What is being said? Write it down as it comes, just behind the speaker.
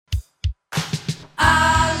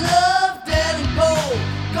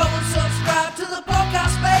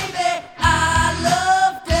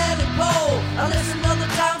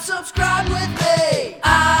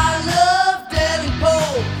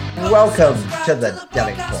Welcome to the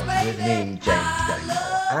Dellingpod with me, James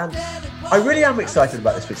Dellingpod. And I really am excited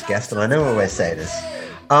about this week's guest, and I know I always say this.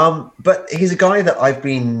 But he's a guy that I've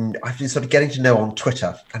been sort of getting to know on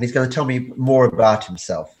Twitter, and he's going to tell me more about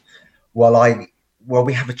himself while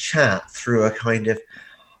we have a chat through a kind of,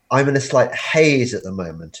 I'm in a slight haze at the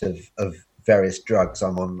moment of various drugs.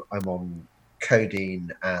 I'm on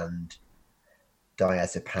codeine and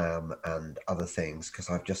diazepam and other things because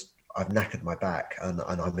I've knackered my back and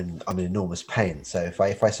I'm in enormous pain. So if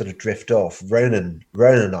I sort of drift off, Ronan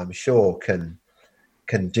I'm sure can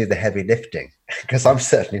do the heavy lifting because I'm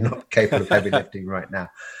certainly not capable of heavy lifting right now.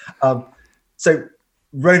 So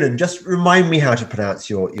Ronan, just remind me how to pronounce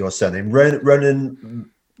your surname. Ronan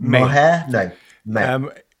Maher? No,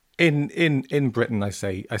 Maher. In Britain, I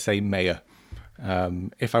say Maher.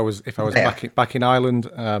 If I was back in Ireland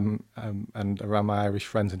and around my Irish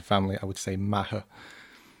friends and family, I would say Maher.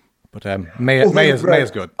 But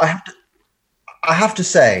Maher's good. I have to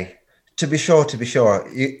say, to be sure,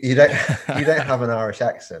 you don't have an Irish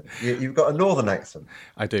accent. You've got a northern accent.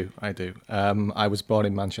 I do. I was born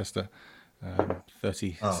in Manchester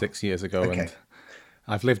 36 years ago, okay. And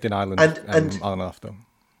I've lived in Ireland on and off though.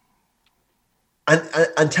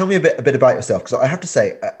 And tell me a bit about yourself, because I have to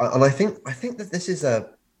say, and I think that this is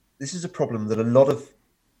a problem that a lot of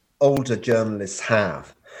older journalists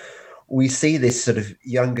have. We see this sort of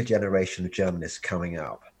younger generation of journalists coming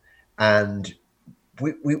up, and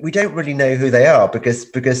we don't really know who they are because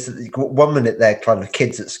 1 minute they're kind of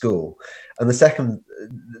kids at school, and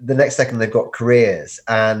the next second they've got careers,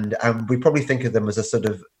 and we probably think of them as a sort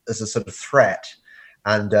of threat.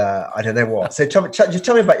 And I don't know what. So just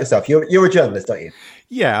tell me about yourself. You're a journalist, aren't you?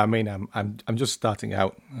 Yeah, I mean, I'm just starting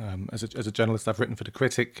out as a journalist. I've written for The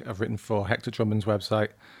Critic. I've written for Hector Drummond's website,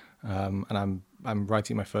 and I'm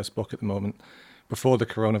writing my first book at the moment. Before the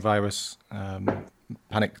coronavirus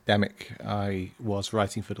pandemic, I was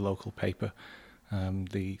writing for the local paper,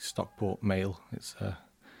 the Stockport Mail. It's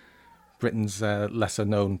Britain's lesser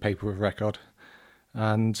known paper of record.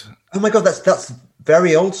 And oh my God, that's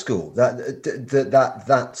very old school.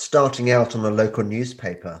 That starting out on a local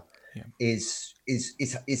newspaper is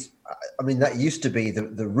I mean, that used to be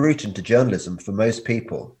the route into journalism for most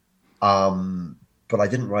people. But I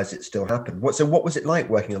didn't realize it still happened. What was it like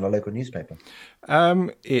working on a local newspaper?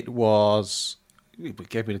 It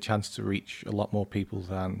gave me the chance to reach a lot more people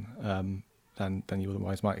than you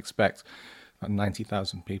otherwise might expect. About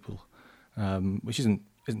 90,000 people, which isn't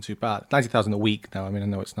too bad. 90,000 a week now. I mean, I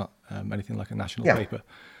know it's not anything like a national paper,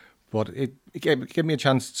 but it gave me a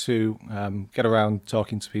chance to get around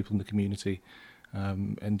talking to people in the community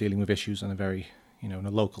and dealing with issues on a very, on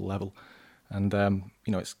a local level. And,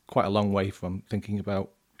 it's quite a long way from thinking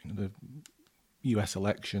about the US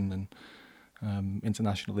election and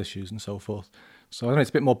international issues and so forth. So I don't know, it's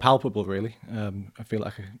a bit more palpable, really. I feel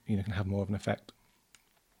like I can have more of an effect.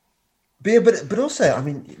 But also, I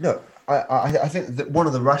mean, look, I think that one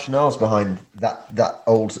of the rationales behind that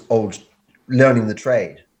old learning the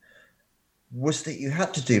trade was that you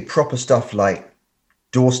had to do proper stuff like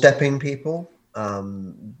doorstepping people,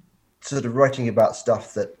 sort of writing about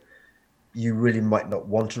stuff that you really might not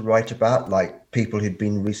want to write about, like people who'd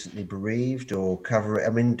been recently bereaved, or cover it. I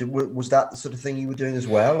mean, was that the sort of thing you were doing as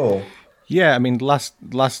well, or? Yeah, I mean, last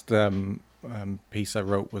piece I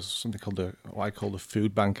wrote was something called what I call the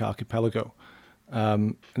Food Bank Archipelago.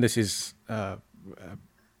 And this is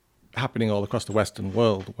happening all across the Western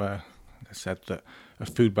world, where they said that a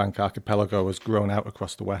food bank archipelago has grown out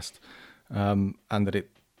across the West, and that it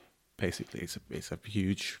basically it's a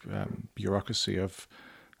huge bureaucracy of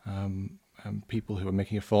people who are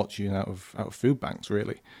making a fortune out of food banks.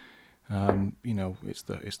 Really, it's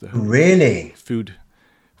the really food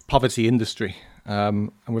poverty industry,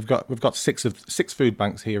 and we've got six food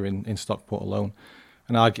banks here in Stockport alone.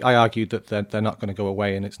 And I argued that they're not going to go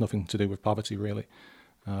away, and it's nothing to do with poverty, really.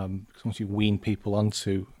 Because once you wean people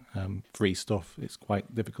onto free stuff, it's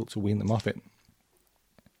quite difficult to wean them off it.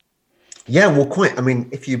 Yeah, well, quite. I mean,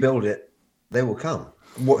 if you build it, they will come.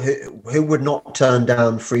 Who would not turn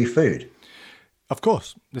down free food? Of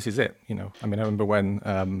course, this is it. I mean, I remember when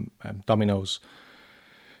Domino's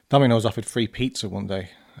offered free pizza one day,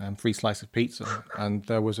 free slice of pizza, and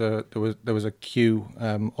there was a queue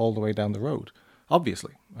all the way down the road.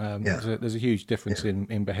 Obviously, there's a huge difference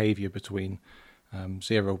in behaviour between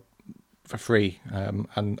 0 for free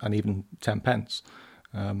and even 10 pence.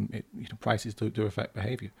 Prices do affect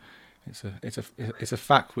behaviour. It's a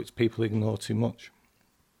fact which people ignore too much.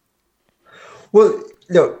 Well,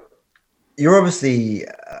 look, you're obviously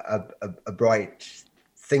a bright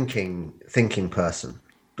thinking person,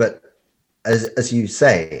 but as you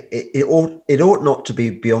say, it ought not to be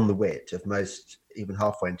beyond the wit of most even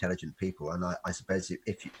halfway intelligent people. And I suppose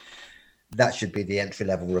if you, that should be the entry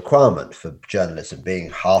level requirement for journalism, being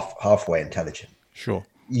halfway intelligent. Sure.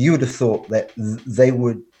 You would have thought that they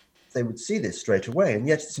would see this straight away, and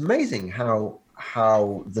yet it's amazing how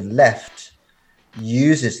the left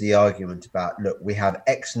uses the argument about, look, we have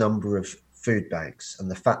X number of food banks, and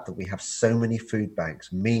the fact that we have so many food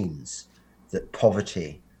banks means that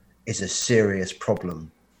poverty is a serious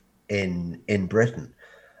problem in Britain.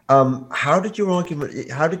 How did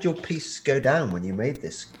your piece go down when you made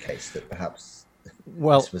this case that perhaps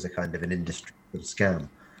this was a kind of an industrial scam?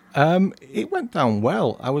 It went down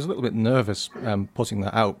well. I was a little bit nervous putting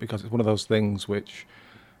that out because it's one of those things which,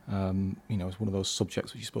 it's one of those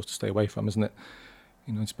subjects which you're supposed to stay away from, isn't it?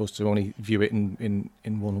 You're supposed to only view it in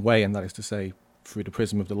one way, and that is to say, through the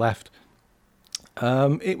prism of the left.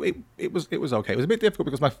 It was okay. It was a bit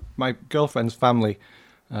difficult because my girlfriend's family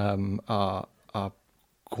are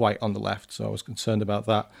quite on the left, so I was concerned about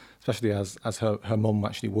that, especially as her mum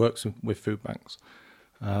actually works with food banks.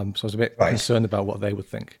 So I was a bit concerned about what they would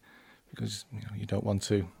think, because you don't want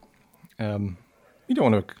to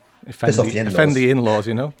offend the in-laws.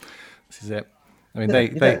 This is it. I mean,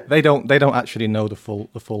 they don't actually know the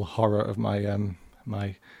full horror of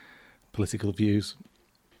my political views.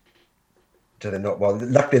 Do they not? Well,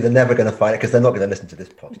 luckily they're never going to find it because they're not going to listen to this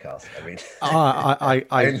podcast. I mean,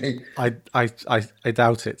 I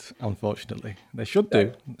doubt it. Unfortunately, they should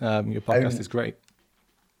do. Your podcast is great.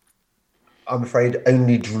 I'm afraid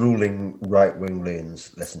only drooling right-wing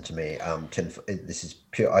loons listen to me. Tim, this is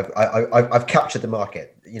pure. I've captured the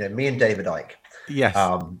market. Me and David Icke. Yes.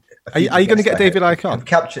 Are you going to get David Icke on? I've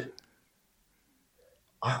captured.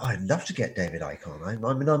 I'd love to get David Icke on.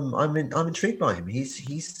 I'm intrigued by him.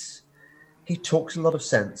 He talks a lot of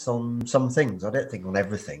sense on some things. I don't think on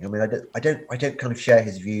everything. I mean, I don't kind of share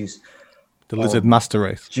his views. The lizard master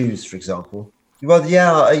race. Jews, for example. Well,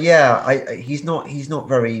 yeah. He's not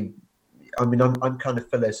very. I mean, I'm kind of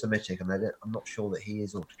philo-Semitic, and I'm not sure that he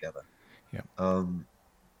is altogether. Yeah. But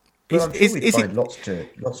I'm sure we'd find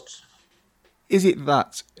lots. Is it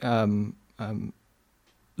that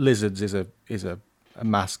lizards is a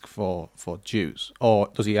mask for Jews, or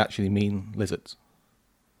does he actually mean lizards?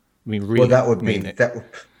 I mean, really? Well, that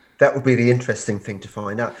would be the interesting thing to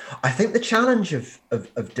find out. I think the challenge of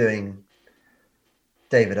doing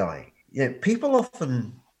David Icke, people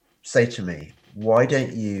often say to me, "Why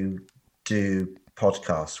don't you do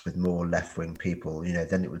podcasts with more left-wing people?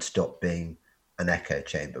 Then it would stop being an echo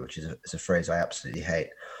chamber," which is a phrase I absolutely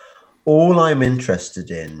hate. All I'm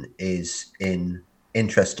interested in is in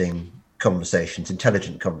interesting conversations,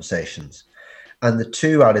 intelligent conversations. And the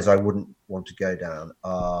two alleys I wouldn't want to go down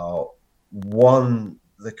are, one,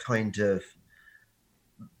 the kind of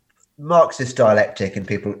Marxist dialectic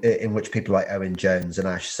in which people like Owen Jones and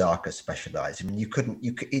Ash Sarkar specialize. I mean,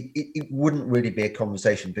 it wouldn't really be a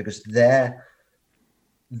conversation because their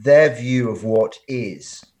view of what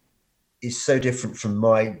is so different from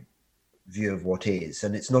my view of what is.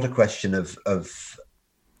 And it's not a question of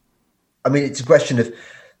I mean, it's a question of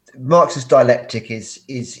Marxist dialectic is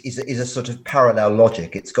a sort of parallel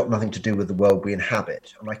logic. It's got nothing to do with the world we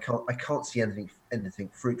inhabit, and I can't see anything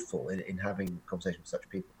fruitful in having a conversation with such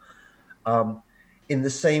people. In the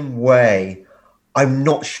same way, I'm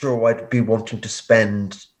not sure I'd be wanting to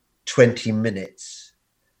spend 20 minutes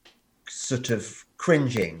sort of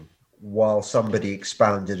cringing while somebody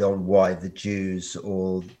expounded on why the Jews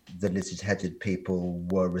or the lizard-headed people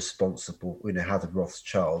were responsible, how the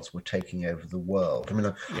Rothschilds were taking over the world. I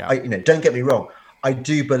mean, don't get me wrong. I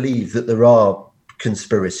do believe that there are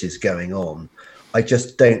conspiracies going on. I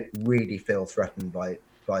just don't really feel threatened by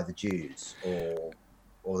the Jews or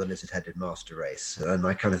the lizard-headed master race, and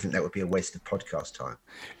I kind of think that would be a waste of podcast time.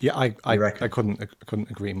 Yeah, I couldn't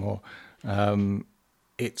agree more.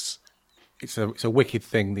 It's a wicked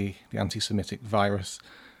thing, the anti-Semitic virus,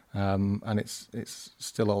 and it's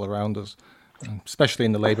still all around us, especially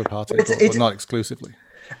in the Labour Party, but not exclusively.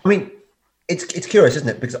 I mean, it's curious, isn't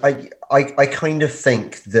it? Because I kind of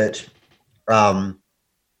think that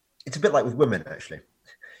it's a bit like with women, actually.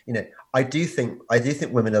 I do think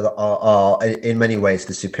women are in many ways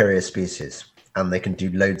the superior species, and they can do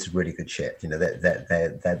loads of really good shit.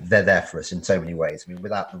 They're there for us in so many ways. I mean,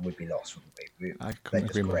 without them, we'd be lost, wouldn't we? They're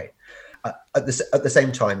just great. At the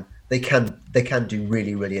same time, they can do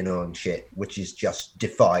really, really annoying shit, which is just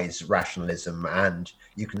defies rationalism, and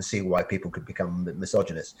you can see why people could become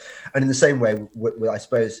misogynist. And in the same way, I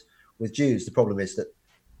suppose with Jews, the problem is that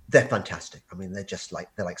they're fantastic. I mean, they're like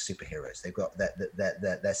superheroes.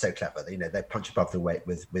 They're so clever. They punch above the weight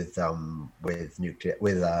with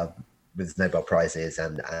with Nobel Prizes,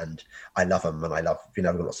 and I love them, and I love, I've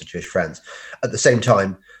got lots of Jewish friends. At the same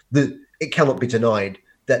time, it cannot be denied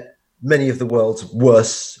that many of the world's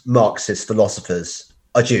worst Marxist philosophers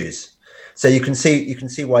are Jews. So you can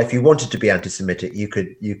see why, if you wanted to be anti-Semitic, you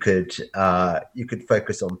could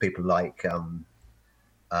focus on people like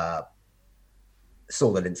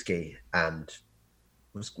Saul Alinsky, and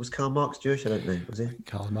was Karl Marx Jewish? I don't know. Was he?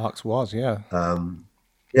 Karl Marx was, yeah.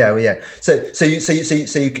 Yeah, well, yeah. So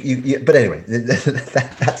you but anyway,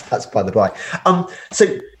 that's by the by.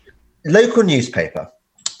 So local newspaper.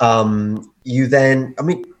 You then, I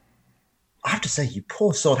mean, I have to say, you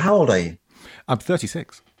poor sod. How old are you? I'm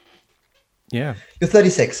 36. Yeah. You're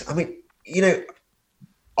 36. I mean,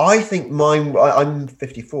 I think mine. I'm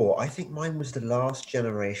 54. I think mine was the last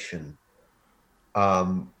generation,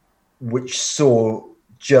 which saw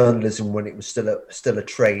journalism when it was still a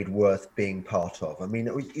trade worth being part of. I mean,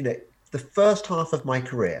 the first half of my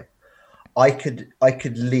career, I could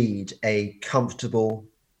lead a comfortable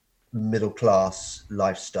middle class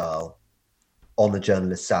lifestyle on a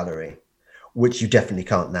journalist's salary, which you definitely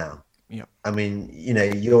can't now. Yeah. I mean,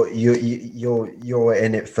 you're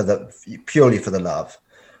in it purely for the love,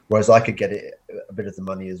 whereas I could get a bit of the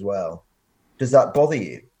money as well. Does that bother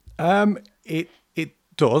you? It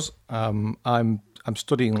does. I'm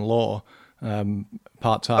studying law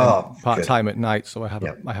part time at night, so I have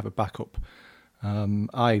a backup.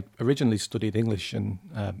 I originally studied English and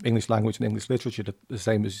English language and English literature, the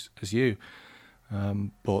same as you,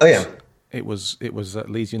 but it was at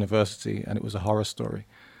Leeds University, and it was a horror story.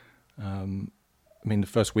 I mean, the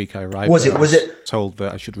first week I arrived, I was told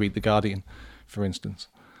that I should read The Guardian, for instance.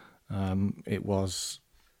 It was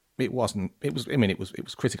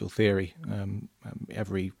critical theory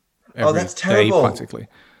every that's day terrible. Practically.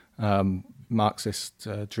 Marxist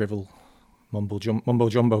drivel, mumbo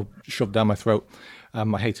jumbo shoved down my throat. I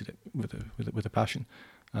hated it with a passion,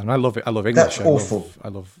 and I love it. I love English. That's awful. I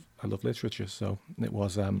love literature. So it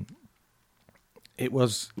was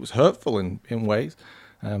hurtful in ways.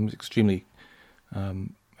 Extremely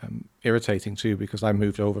irritating too, because I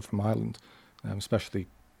moved over from Ireland, especially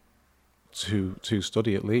to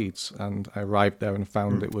study at Leeds, and I arrived there and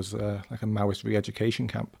found it was like a Maoist re-education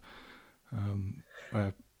camp.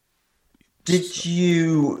 Did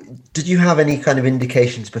you have any kind of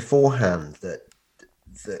indications beforehand that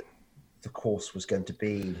the course was going to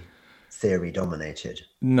be theory dominated?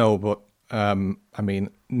 No, but I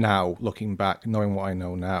mean, now looking back, knowing what I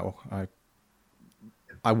know now,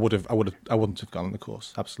 I wouldn't have gone on the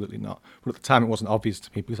course. Absolutely not. But at the time, it wasn't obvious to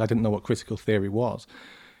me because I didn't know what critical theory was.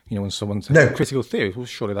 When someone says critical theory, well,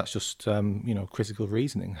 surely that's just critical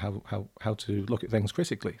reasoning, how to look at things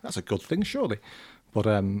critically. That's a good thing, surely. But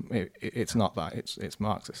it's not that. It's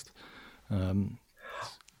Marxist.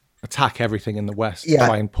 Attack everything in the West,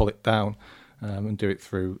 try and pull it down, and do it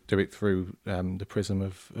through the prism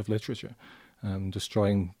of literature,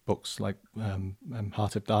 destroying books like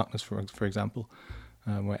Heart of Darkness, for example,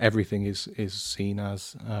 where everything is seen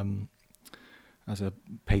as a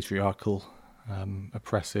patriarchal,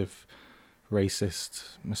 oppressive,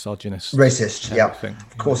 racist, misogynist. Racist, yeah,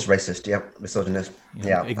 of course, racist, yeah, misogynist,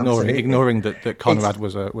 yeah. Ignoring that Conrad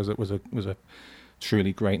was a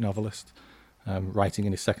truly great novelist, writing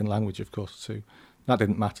in his second language, of course, too. That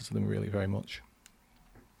didn't matter to them really very much.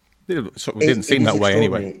 It didn't seem that way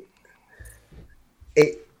anyway.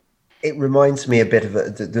 It reminds me a bit of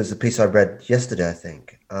there's a piece I read yesterday, I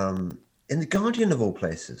think, in The Guardian of all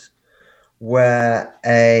places, where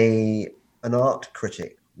an art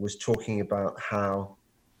critic was talking about how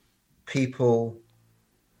people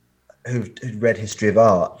who'd read history of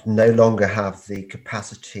art no longer have the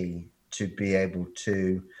capacity to be able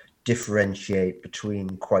to differentiate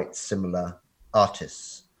between quite similar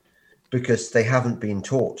artists, because they haven't been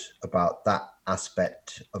taught about that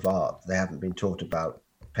aspect of art. They haven't been taught about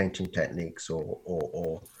painting techniques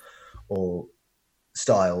or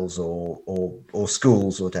styles or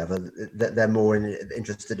schools or whatever. They're more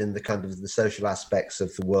interested in the kind of the social aspects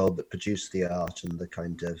of the world that produce the art, and the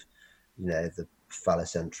kind of the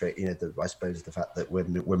phallocentric, I suppose the fact that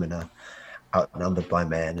women are outnumbered by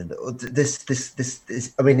men, and this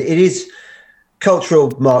I mean, it is cultural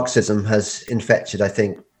Marxism has infected, I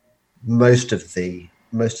think, most of the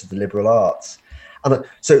liberal arts, and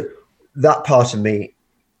so that part of me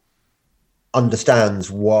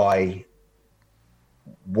understands why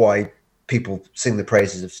people sing the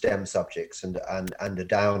praises of STEM subjects and are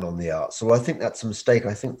down on the arts. So I think that's a mistake.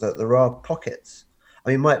 I think that there are pockets. I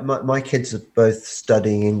mean, my kids are both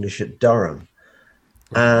studying English at Durham,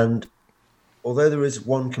 and although there is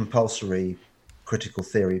one compulsory critical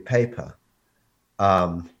theory paper,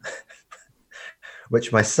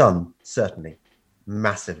 which my son certainly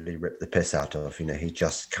massively ripped the piss out of. He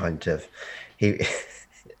just kind of he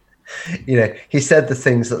he said the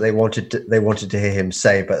things that they wanted to hear him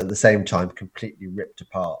say, but at the same time completely ripped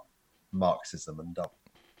apart Marxism and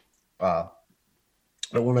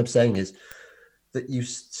but what I'm saying is that you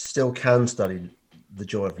still can study the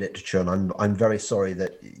joy of literature, and I'm very sorry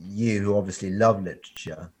that you, who obviously love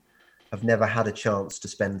literature, have never had a chance to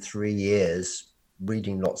spend 3 years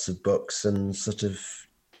reading lots of books and sort of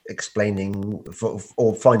explaining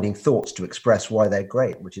or finding thoughts to express why they're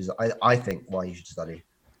great, which is, I think, why you should study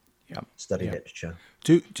literature.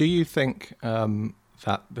 Do you think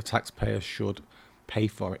that the taxpayer should pay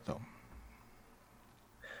for it, though?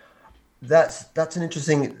 That's an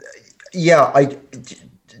interesting. Yeah,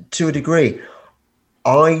 to a degree.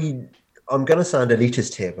 I'm going to sound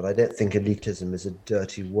elitist here, but I don't think elitism is a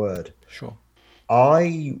dirty word. Sure.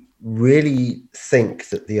 I really think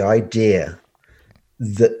that the idea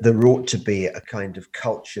that there ought to be a kind of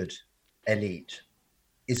cultured elite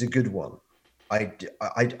is a good one. I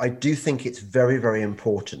do think it's very, very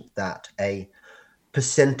important that a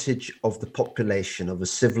percentage of the population of a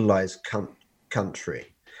civilized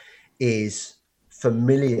country is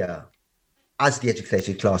familiar, as the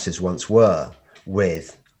educated classes once were,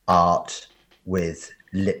 with art, with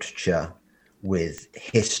literature, with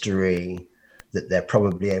history, that they're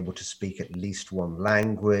probably able to speak at least one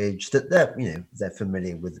language, that they're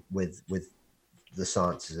familiar with the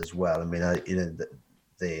sciences as well. I mean, I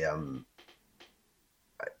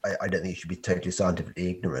don't think you should be totally scientifically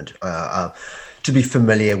ignorant. To be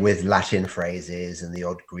familiar with Latin phrases and the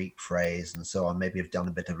odd Greek phrase and so on, maybe have done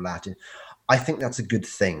a bit of Latin. I think that's a good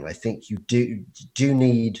thing. I think you do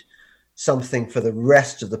need something for the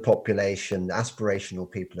rest of the population, aspirational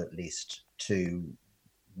people at least, to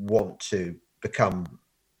want to become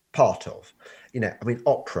part of.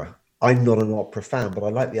 Opera. I'm not an opera fan, but I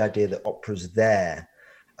like the idea that opera's there.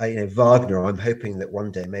 Wagner, I'm hoping that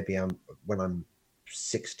one day, maybe when I'm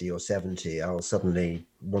 60 or 70, I'll suddenly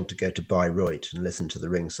want to go to Bayreuth and listen to the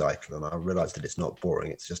Ring Cycle, and I'll realize that it's not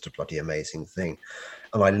boring. It's just a bloody amazing thing.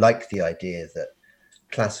 And I like the idea that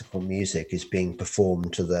classical music is being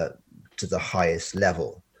performed to the highest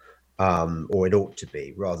level, or it ought to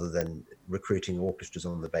be, rather than recruiting orchestras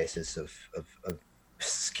on the basis of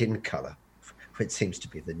skin color, which seems to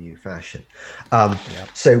be the new fashion.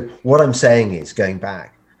 So what I'm saying is, going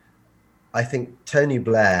back, I think Tony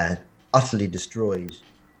Blair utterly destroyed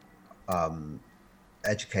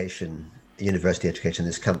university education in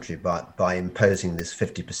this country by imposing this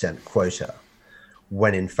 50% quota,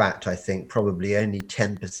 when in fact I think probably only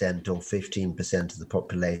 10% or 15% of the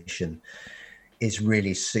population is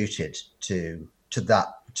really suited to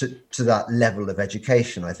that level of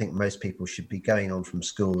education. I think most people should be going on from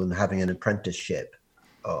school and having an apprenticeship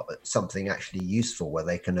or something actually useful where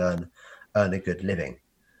they can earn a good living.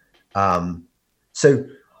 So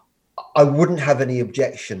I wouldn't have any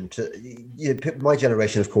objection to, my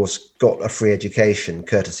generation, of course, got a free education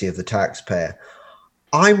courtesy of the taxpayer.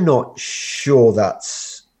 I'm not sure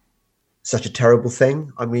that's such a terrible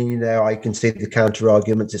thing. I mean, I can see the counter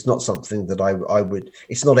arguments. It's not something that I would,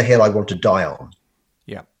 it's not a hill I want to die on.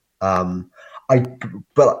 Yeah.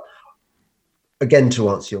 But again, to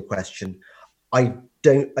answer your question, I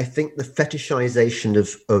think the fetishization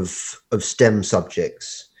of STEM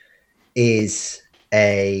subjects is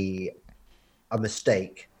a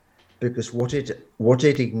mistake, because what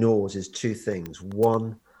it ignores is two things.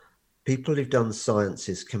 One, people who've done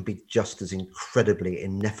sciences can be just as incredibly,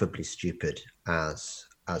 ineffably stupid as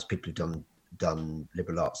people who've done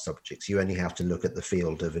liberal arts subjects. You only have to look at the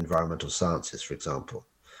field of environmental sciences, for example.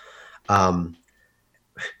 And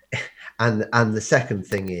the second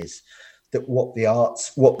thing is that what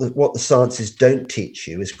the sciences don't teach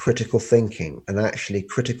you is critical thinking, and actually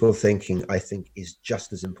critical thinking, I think, is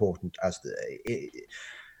just as important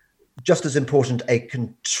a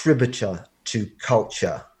contributor to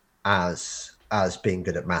culture as being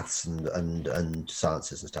good at maths and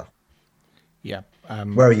sciences and stuff. Yeah.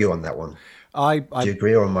 Where are you on that one? Do you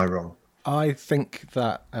agree, or am I wrong? I think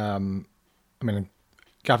that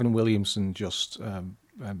Gavin Williamson just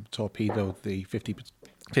torpedoed the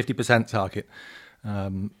 50% target,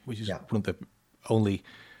 which is one of the only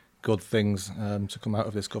good things to come out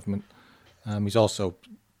of this government. He's also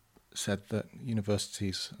said that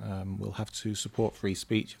universities will have to support free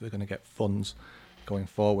speech if they're going to get funds going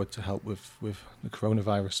forward to help with the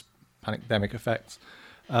coronavirus pandemic effects.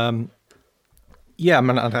 I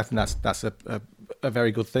think that's a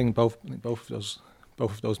very good thing. Both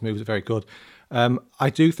of those moves are very good. I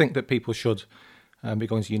do think that people should be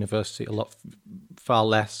going to university a lot far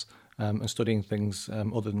less and studying things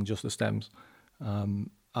other than just the STEMs.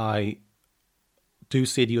 I do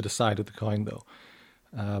see the other side of the coin, though.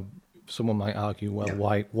 Someone might argue,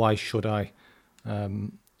 well, why should I?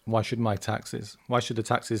 Why should my taxes? Why should the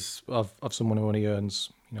taxes of someone who only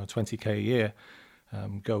earns 20K a year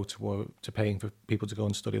go to paying for people to go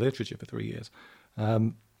and study literature for 3 years?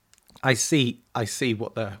 I see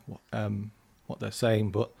what they're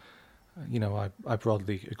saying, but I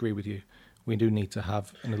broadly agree with you. We do need to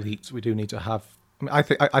have an elite. We do need to have. I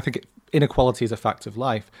think inequality is a fact of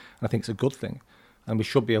life, and I think it's a good thing, and we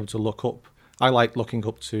should be able to look up. I like looking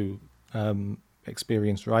up to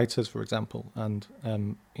experienced writers, for example, and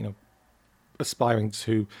aspiring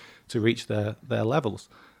to reach their levels.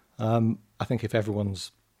 I think if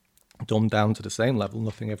everyone's dumbed down to the same level,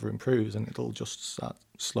 nothing ever improves, and it'll just start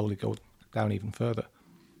slowly go down even further.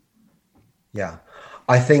 Yeah,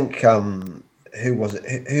 I think who was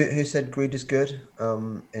it? Who said greed is good?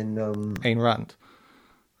 Ayn Rand.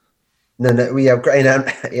 No, yeah.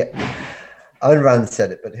 Ayn Rand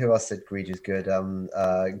said it, but who else said greed is good?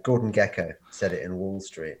 Gordon Gekko said it in Wall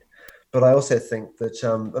Street. But I also think that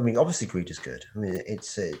obviously greed is good. I mean,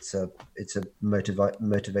 it's a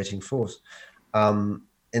motivating force.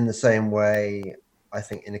 In the same way, I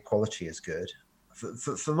think inequality is good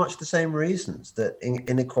for much the same reasons. That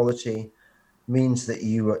inequality means that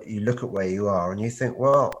you look at where you are and you think,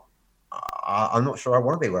 well, I'm not sure I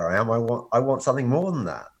want to be where I am. I want something more than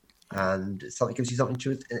that, and something gives you something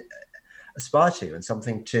to aspire to and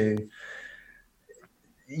something to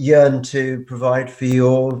yearn to provide for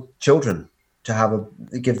your children, to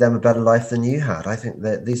give them a better life than you had. I think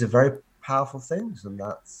that these are very powerful things, and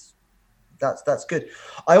that's good.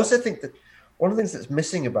 I also think that one of the things that's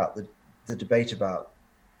missing about the debate about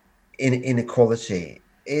inequality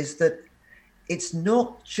is that it's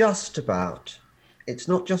not just about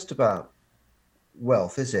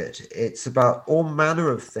wealth, is it? It's about all manner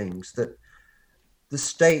of things that the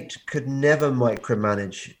state could never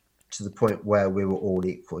micromanage to the point where we were all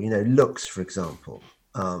equal. Looks, for example,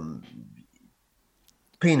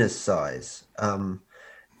 penis size,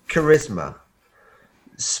 charisma,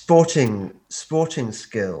 sporting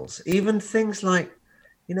skills, even things like,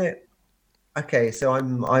 okay, so I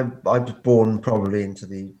was born probably into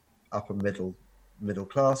the upper middle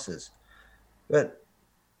classes, but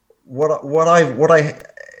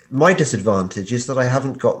my disadvantage is that I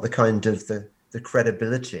haven't got the kind of the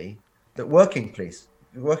credibility that working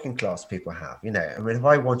class people have. If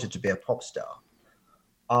I wanted to be a pop star,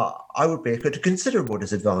 I would be at a considerable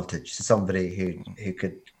disadvantage to somebody who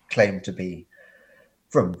could claim to be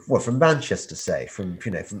from Manchester, say, from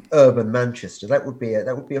urban Manchester. That would be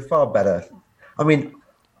a far better. I mean,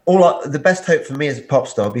 the best hope for me as a pop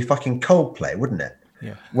star would be fucking Coldplay, wouldn't it?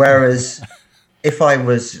 Yeah. Whereas if I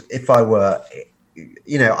were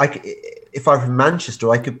from Manchester,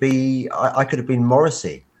 I could have been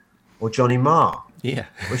Morrissey or Johnny Marr. Yeah.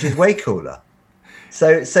 Which is way cooler. So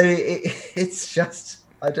it's just,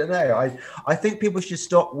 I don't know. I think people should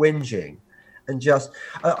stop whinging and just.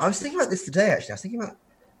 I was thinking about this today. Actually, I was thinking about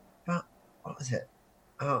what was it?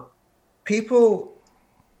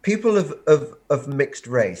 People of mixed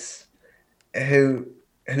race who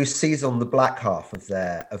seize on the black half of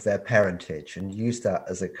their parentage and use that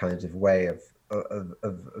as a kind of way of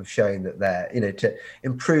showing that they're, to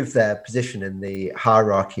improve their position in the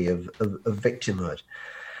hierarchy of victimhood.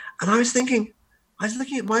 And I was looking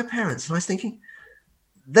at my parents and I was thinking,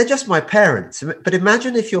 they're just my parents. But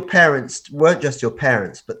imagine if your parents weren't just your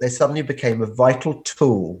parents, but they suddenly became a vital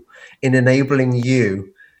tool in enabling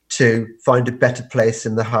you to find a better place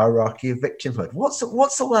in the hierarchy of victimhood. What's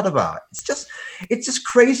all that about? It's just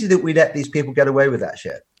crazy that we let these people get away with that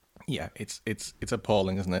shit. Yeah, it's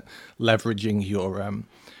appalling, isn't it? Leveraging your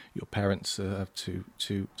parents to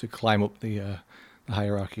climb up the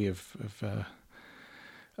hierarchy of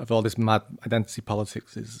all this mad identity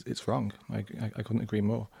politics it's wrong. I couldn't agree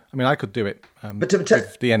more. I mean, I could do it with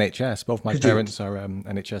the NHS. Both my parents are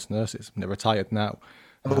NHS nurses. They're retired now.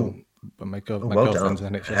 But my girlfriend's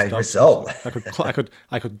an NHS doctor.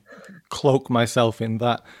 I could cloak myself in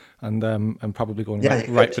that and probably go and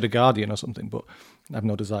write for the Guardian or something. But I have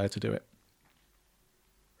no desire to do it.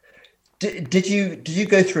 Did you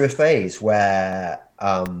go through a phase where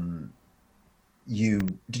you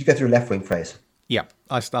go through a left-wing phase? Yeah,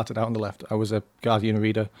 I started out on the left. I was a Guardian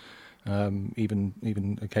reader,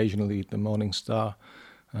 even occasionally the Morning Star.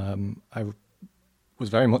 I was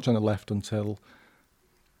very much on the left until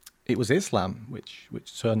it was Islam, which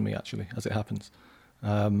turned me, actually, as it happens.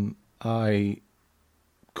 I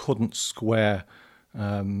couldn't square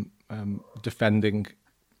defending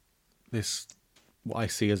this, what I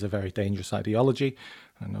see as a very dangerous ideology.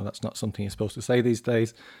 I know that's not something you're supposed to say these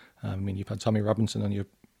days. I mean, you've had Tommy Robinson on your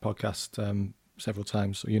podcast several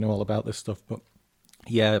times, so you know all about this stuff. But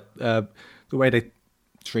yeah, the way they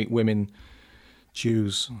treat women,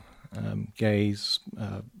 Jews, gays,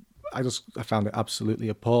 I found it absolutely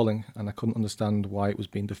appalling, and I couldn't understand why it was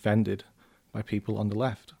being defended by people on the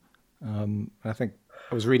left. And I think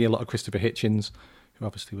I was reading a lot of Christopher Hitchens, who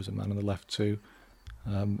obviously was a man on the left too,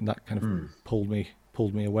 and that kind of pulled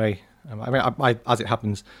me away. I as it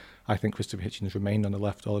happens, I think Christopher Hitchens remained on the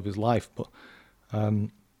left all of his life, but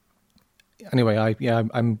anyway,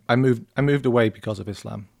 I moved away because of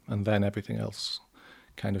Islam, and then everything else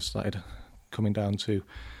kind of started coming down to,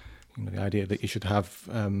 you know, the idea that you should have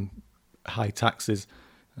high taxes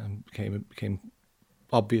became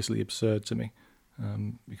obviously absurd to me,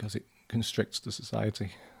 because it constricts the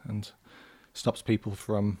society and stops people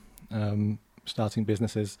from starting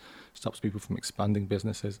businesses, stops people from expanding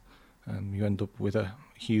businesses. You end up with a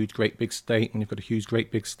huge, great big state. When you've got a huge,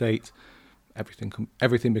 great big state,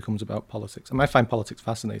 everything becomes about politics. And I find politics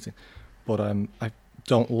fascinating, but I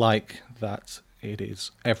don't like that it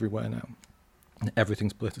is everywhere now.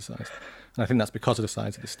 Everything's politicized, and I think that's because of the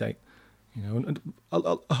size of the state. You know, and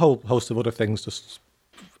a whole host of other things. Just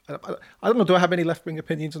I don't know. Do I have any left-wing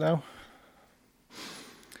opinions now?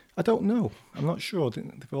 I don't know. I'm not sure.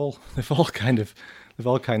 They've all kind of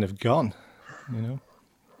gone. You know.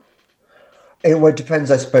 It depends,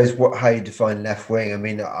 I suppose, how you define left-wing. I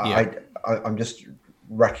mean, I'm just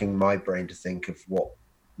racking my brain to think of what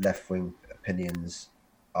left-wing opinions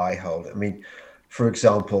I hold. I mean, for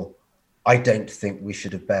example, I don't think we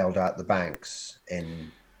should have bailed out the banks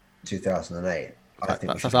in 2008. I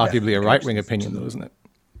think that's arguably a right-wing opinion, though, isn't it?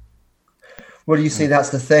 Well, you see, that's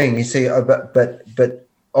the thing. You see, but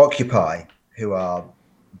Occupy, who are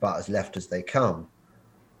about as left as they come,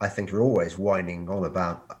 I think are always whining on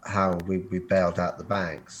about how we bailed out the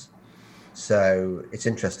banks. So it's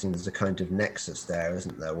interesting. There's a kind of nexus there,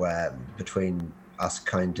 isn't there, where between us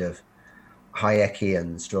kind of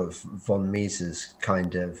Hayekian sort of von Mises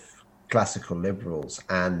kind of classical liberals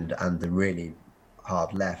and the really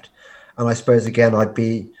hard left. And I suppose again I'd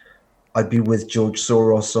be with George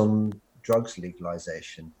Soros on drugs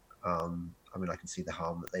legalization. I mean, I can see the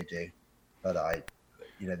harm that they do, but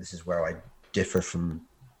this is where I differ from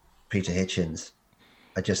Peter Hitchens.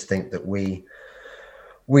 I just think that we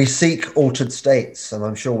seek altered states, and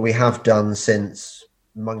I'm sure we have done since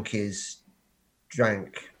monkeys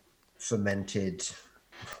drank fermented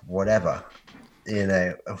whatever, you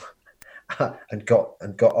know, and got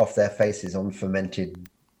off their faces on fermented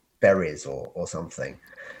berries or something.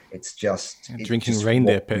 It's drinking just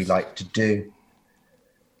reindeer what piss. We like to do.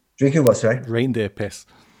 Drinking what? Sorry, reindeer piss.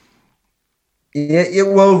 Yeah.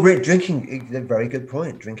 Well, drinking. A very good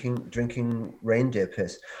point. Drinking reindeer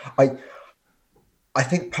piss. I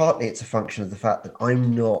think partly it's a function of the fact that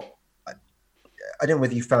I'm not. I don't know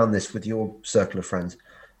whether you found this with your circle of friends.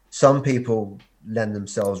 Some people lend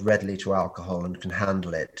themselves readily to alcohol and can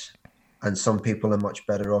handle it, and some people are much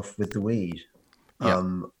better off with the weed. Yeah.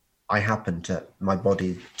 My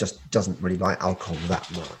body just doesn't really like alcohol that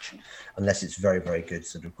much, unless it's very, very good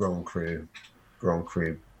sort of Grand Cru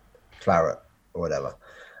claret or whatever.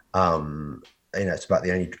 It's about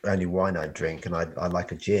the only wine I drink, and I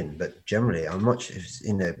like a gin, but generally I'm much,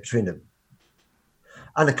 between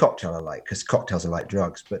a cocktail I like, because cocktails are like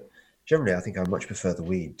drugs, but generally I think I much prefer the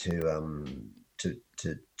weed to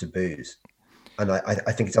booze. And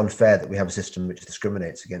I think it's unfair that we have a system which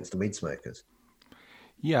discriminates against the weed smokers.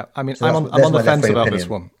 Yeah, I mean, So I'm on the fence about opinion. this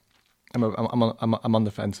one. I'm on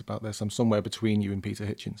the fence about this. I'm somewhere between you and Peter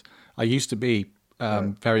Hitchens. I used to be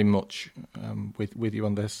very much with you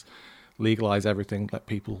on this. Legalize everything, let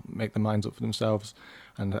people make their minds up for themselves.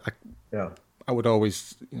 And I would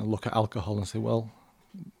always look at alcohol and say, well,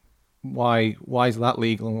 why is that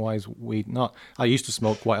legal and why is weed not? I used to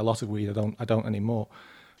smoke quite a lot of weed. I don't anymore.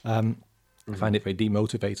 I find it very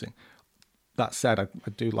demotivating. That said, I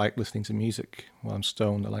do like listening to music while I'm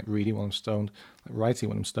stoned. I like reading while I'm stoned, I like writing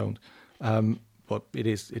when I'm stoned. But it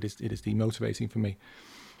is demotivating for me.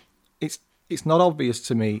 It's not obvious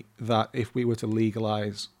to me that if we were to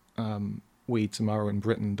legalize weed tomorrow in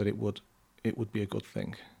Britain, that it would be a good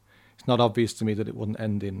thing. It's not obvious to me that it wouldn't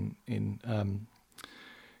end in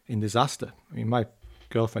disaster. I mean, my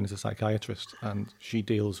girlfriend is a psychiatrist, and she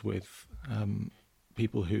deals with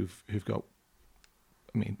people who've got,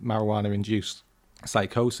 marijuana-induced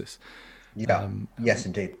psychosis. Yeah. Yes,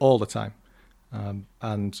 indeed. All the time,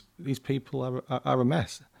 and these people are a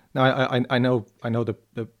mess. Now, I know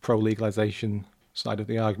the pro-legalization side of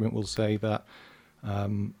the argument will say that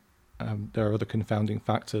there are other confounding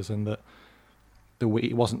factors, and that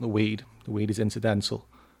it wasn't the weed. The weed is incidental,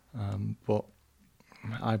 but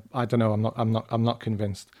I don't know. I'm not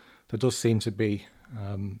convinced. There does seem to be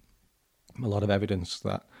a lot of evidence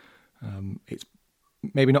that it's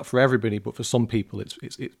maybe not for everybody, but for some people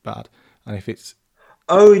it's bad. And if it's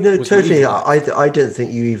Oh no, totally. legalized, I don't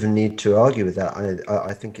think you even need to argue with that.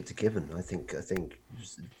 I think it's a given. I think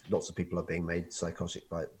lots of people are being made psychotic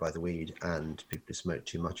by the weed, and people who smoke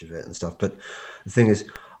too much of it and stuff. But the thing is,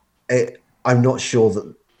 I'm not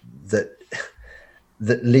sure that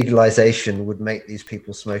legalization would make these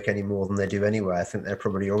people smoke any more than they do anyway. I think they're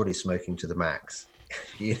probably already smoking to the max.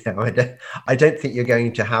 I don't think you're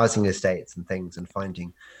going to housing estates and things and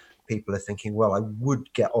finding people are thinking, well, I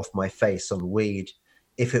would get off my face on weed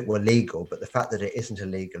if it were legal, but the fact that it isn't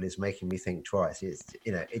illegal is making me think twice.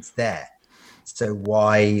 It's there. So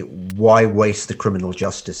why waste the criminal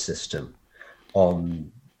justice system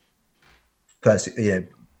on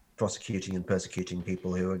prosecuting and persecuting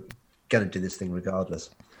people who are going to do this thing regardless?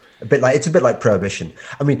 It's a bit like prohibition.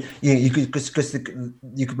 I mean, you could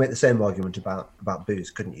make the same argument about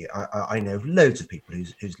booze, couldn't you? I know loads of people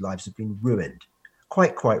whose lives have been ruined,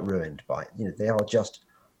 quite ruined by they are just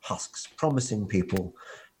husks, promising people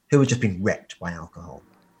who have just been wrecked by alcohol.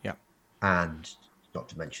 Yeah, and not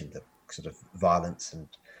to mention the sort of violence and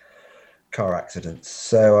car accidents.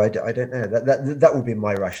 So I don't know. That would be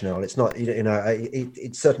my rationale. It's not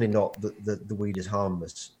it's certainly not the weed is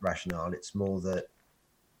harmless rationale. It's more that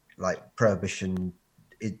like prohibition,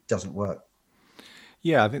 it doesn't work.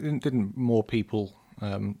 Yeah, I think didn't more people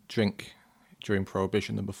drink during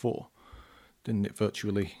prohibition than before? Didn't it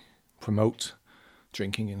virtually promote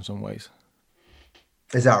drinking in some ways?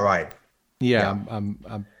 Is that right? Yeah.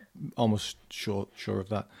 I'm almost sure of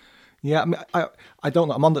that. Yeah, I mean, I don't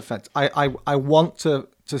know. I'm on the fence. I want to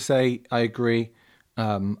say I agree,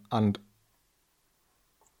 and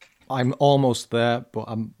I'm almost there,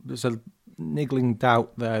 but there's a niggling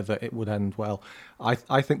doubt there that it would end well.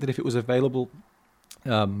 I think that if it was available,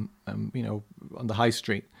 on the high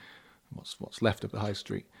street, what's left of the high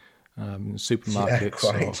street, in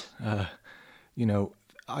supermarkets,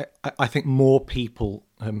 I think more people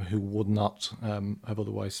who would not have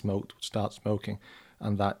otherwise smoked would start smoking,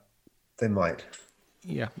 and that they might.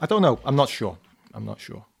 Yeah, I don't know. I'm not sure. But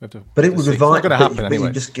it would revive. It's not going to happen anyway.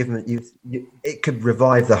 You just given it could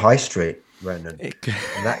revive the high street, Ronan.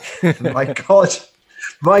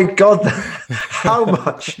 My God, how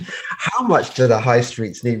much do the high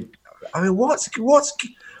streets need? I mean,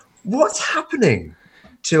 what's happening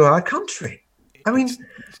to our country? I mean,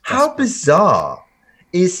 how bizarre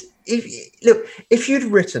is if you'd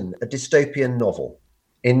written a dystopian novel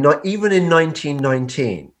even in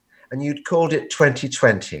 1919 and you'd called it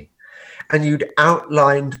 2020 and you'd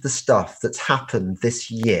outlined the stuff that's happened this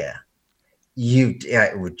year,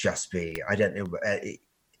 it would just be, I don't know,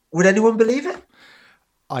 would anyone believe it?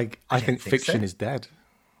 I think fiction is dead.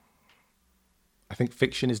 I think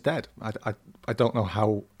fiction is dead. I don't know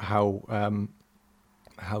how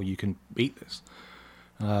you can beat this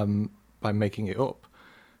by making it up.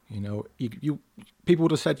 You people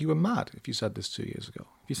would have said you were mad if you said this 2 years ago.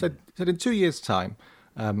 If you said in 2 years' time,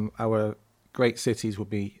 our great cities would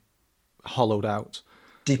be hollowed out,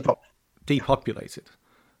 depopulated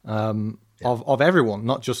of everyone,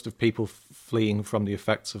 not just of people fleeing from the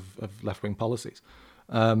effects of left-wing policies.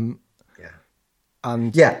 Because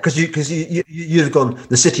you'd have gone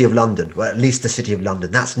the City of London. Well, at least the City of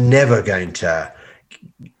London. That's never going to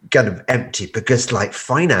kind of empty because, like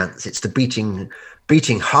finance, it's the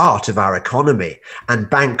beating heart of our economy, and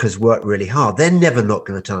bankers work really hard. They're never not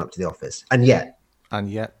going to turn up to the office, and yet,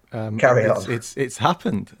 carry on. It's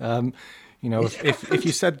happened. If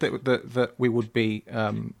you said that we would be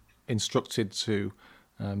instructed to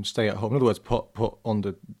stay at home, in other words, put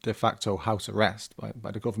under de facto house arrest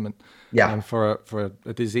by the government, for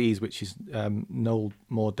a disease which is no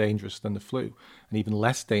more dangerous than the flu, and even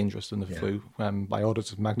less dangerous than the flu by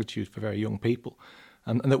orders of magnitude for very young people,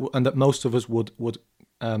 and that most of us would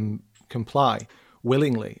comply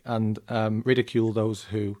willingly and ridicule those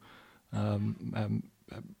who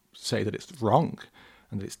say that it's wrong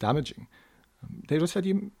and that it's damaging. They would have said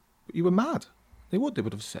you were mad. They would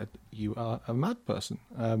have said you are a mad person.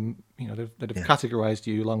 They'd have categorized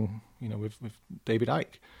you along, with David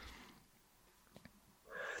Icke.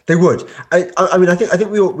 They would. I mean, I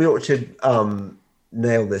think we ought to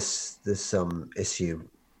nail this issue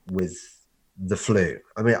with the flu.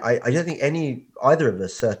 I mean, I don't think either of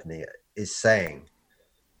us certainly is saying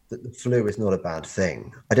that the flu is not a bad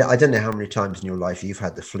thing. I don't know how many times in your life you've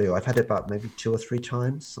had the flu. I've had it about maybe 2 or 3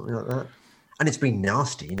 times, something like that. And it's been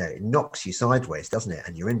nasty, it knocks you sideways, doesn't it?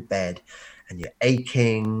 And you're in bed and you're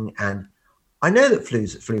aching. And I know that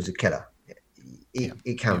flu's a killer. Yeah, it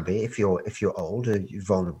yeah, can be if you're old or you're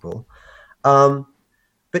vulnerable. Um,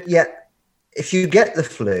 but yet, if you get the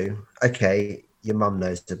flu, okay, your mum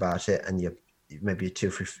knows about it, and maybe your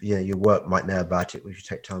two, your work might know about it if you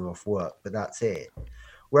take time off work, but that's it.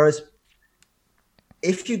 Whereas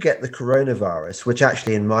if you get the coronavirus, which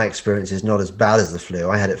actually in my experience is not as bad as the flu,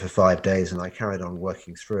 I had it for 5 days and I carried on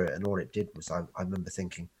working through it, and all it did was I remember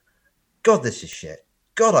thinking, God, this is shit.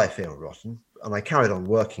 God, I feel rotten. And I carried on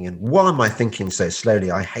working. And why am I thinking so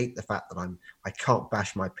slowly? I hate the fact that I can't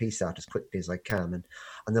bash my piece out as quickly as I can.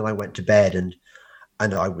 And then I went to bed and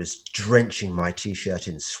I was drenching my t-shirt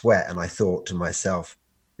in sweat. And I thought to myself,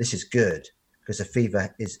 this is good, because a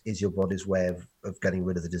fever is your body's way of getting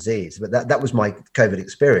rid of the disease. But that was my COVID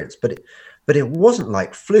experience. But it wasn't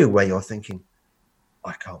like flu where you're thinking,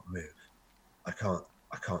 I can't move. I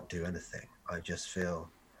can't do anything. I just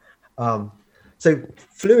feel so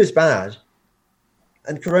flu is bad,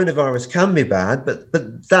 and coronavirus can be bad, but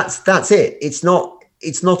that's it. It's not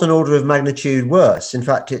an order of magnitude worse. In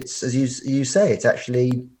fact, it's, as you say, it's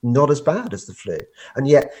actually not as bad as the flu. And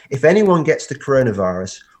yet, if anyone gets the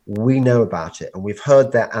coronavirus, we know about it, and we've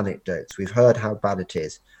heard their anecdotes. We've heard how bad it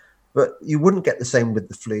is. But you wouldn't get the same with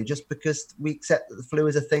the flu, just because we accept that the flu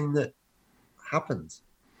is a thing that happens.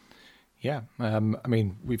 yeah. I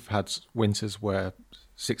mean, we've had winters where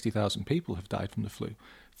 60,000 people have died from the flu.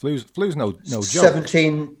 Flu's no joke.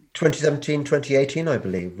 2017, 2018, I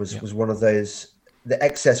believe, was one of those. The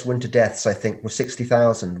excess winter deaths, I think, were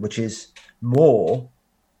 60,000, which is more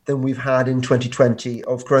than we've had in 2020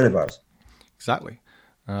 of coronavirus. Exactly.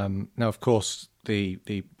 Now, of course, the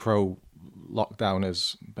pro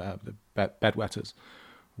lockdowners, the bedwetters,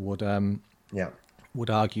 would Yeah. would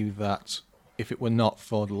argue that if it were not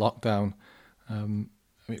for the lockdown,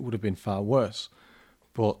 it would have been far worse.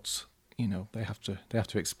 But they have to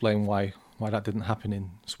explain why that didn't happen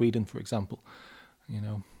in Sweden, for example.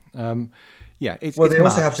 Yeah, it's Well, they it's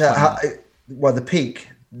also mad. have It's quite mad. to. Well, the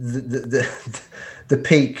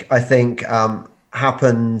peak, I think,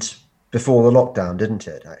 happened before the lockdown, didn't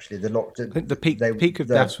it? Actually, the I lockdown. think the peak of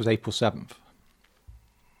deaths was April 7th.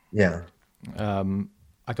 Yeah.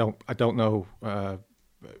 I don't know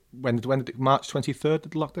when did March 23rd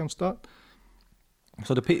did the lockdown start?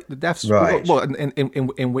 So the deaths, Right. well,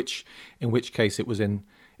 in which case it was in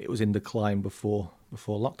decline before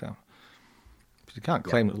lockdown. But you can't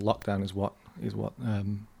Yeah. claim that the lockdown is what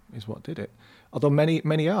did it. Although many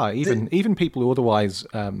are, The- even people who otherwise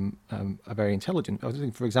are very intelligent. I was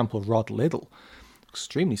thinking, for example, Rod Liddle.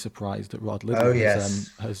 Extremely surprised that Rod oh Liddle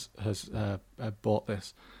yes. has bought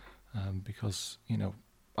this, because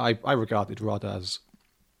I regarded Rod as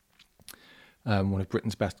one of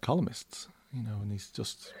Britain's best columnists. And he's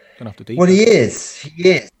just gone off the deep Well, he end. is. He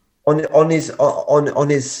is on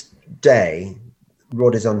his day.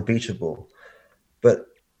 Rod is unbeatable, but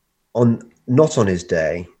not on his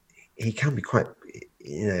day, he can be quite,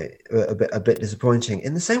 a bit disappointing.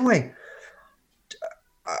 In the same way,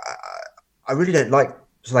 I really don't like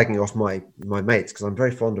slagging off my mates, because I'm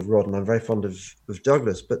very fond of Rod and I'm very fond of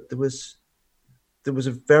Douglas. But there was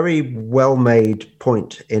a very well made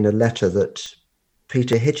point in a letter that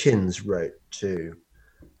Peter Hitchens wrote to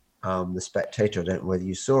the Spectator. I don't know whether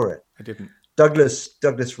you saw it. I didn't. Douglas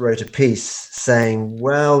wrote a piece saying,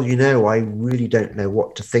 "Well, I really don't know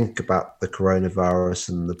what to think about the coronavirus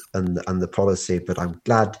and the policy, but I'm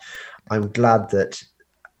glad that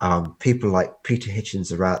people like Peter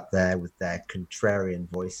Hitchens are out there with their contrarian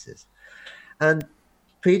voices." And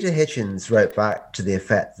Peter Hitchens wrote back to the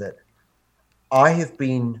effect that, I have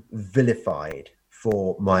been vilified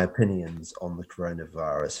for my opinions on the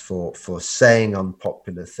coronavirus, for saying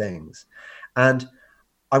unpopular things, and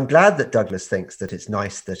I'm glad that Douglas thinks that it's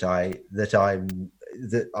nice that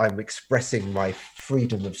I'm expressing my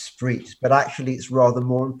freedom of speech, but actually it's rather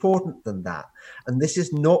more important than that. And this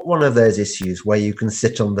is not one of those issues where you can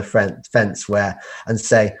sit on the fence and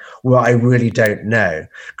say, well, I really don't know,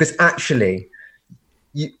 because actually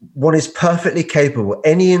one is perfectly capable.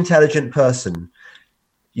 Any intelligent person,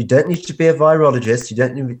 you don't need to be a virologist, you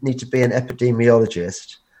don't need to be an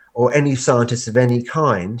epidemiologist or any scientist of any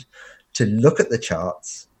kind, to look at the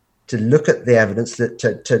charts, to look at the evidence, to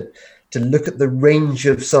look at the range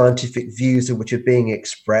of scientific views which are being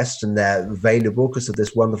expressed, and they're available because of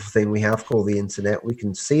this wonderful thing we have called the internet. We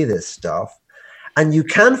can see this stuff, and you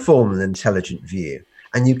can form an intelligent view,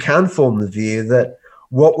 and you can form the view that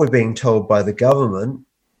what we're being told by the government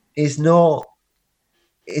is not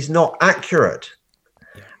accurate.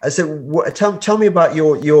 So tell me about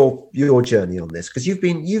your journey on this, because you've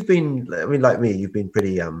been, I mean, like me, you've been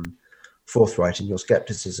pretty forthright in your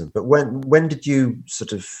skepticism. But when did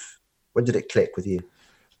it click with you?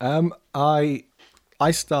 I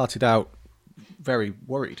I started out very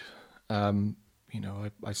worried. I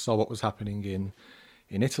saw what was happening in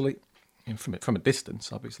Italy, from a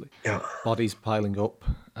distance, obviously. Yeah. Bodies piling up.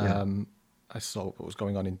 Yeah. I saw what was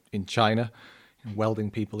going on in China,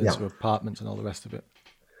 welding people into apartments and all the rest of it.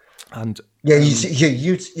 And yeah,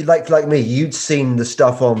 you like me, you'd seen the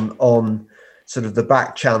stuff on sort of the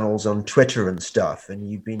back channels on Twitter and stuff, and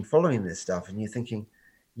you've been following this stuff, and you're thinking,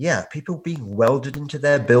 yeah, people being welded into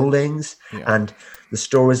their buildings, and the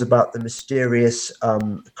stories about the mysterious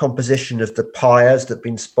composition of the pyres that have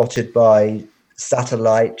been spotted by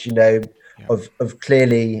satellite, of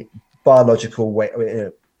clearly biological way,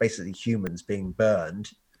 basically humans being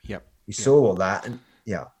burned. You saw all that, and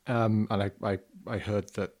and I heard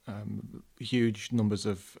that huge numbers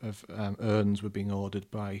of urns were being ordered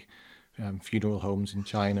by funeral homes in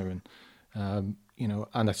China, and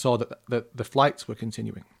and I saw that the flights were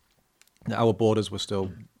continuing. Our borders were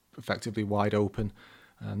still effectively wide open,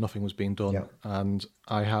 nothing was being done, and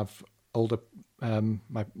I have older.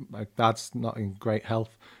 My dad's not in great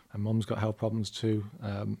health. My mum's got health problems too.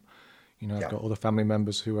 I've got other family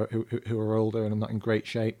members who are older and I'm not in great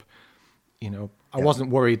shape. I wasn't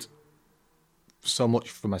worried so much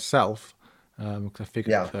for myself because I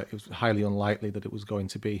figured that it was highly unlikely that it was going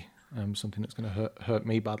to be something that's going to hurt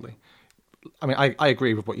me badly. I mean, I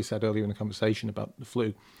agree with what you said earlier in the conversation about the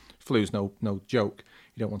flu. Flu's no joke.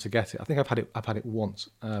 You don't want to get it. I think I've had it once,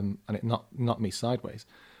 and it knocked me sideways.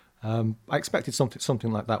 I expected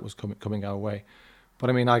something like that was coming our way, but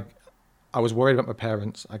I mean, I was worried about my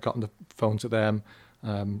parents. I got on the phone to them.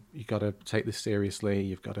 You got to take this seriously.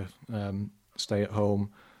 You've got to stay at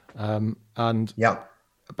home. And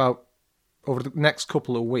about over the next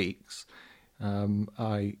couple of weeks,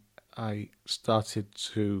 I started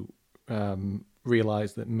to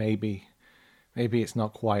realize that maybe it's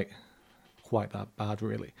not quite that bad,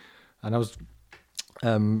 really. And I was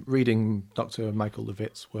reading Dr. Michael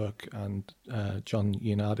Levitt's work and John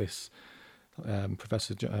Ioannidis,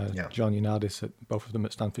 Professor John Ioannidis, at both of them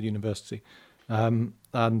at Stanford University. And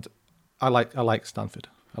I like Stanford.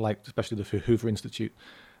 I like especially the Hoover Institute.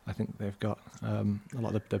 I think they've got a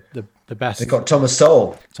lot of the best. They've got Thomas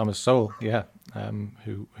Sowell. Thomas Sowell, yeah,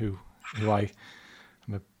 who I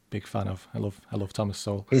am a big fan of. I love Thomas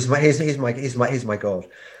Sowell. He's my god.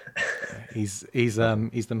 He's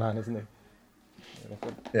the man, isn't he?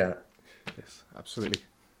 Yeah. Yes, absolutely.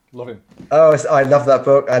 Love him. Oh, I love that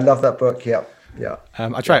book. Yeah.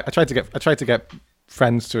 I tried to get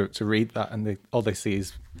friends to read that, and all they see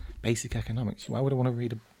is basic economics. Why would I want to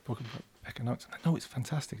read a book about economics? No, it's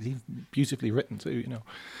fantastic. It's beautifully written too.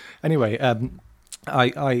 Anyway,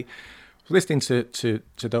 I was listening to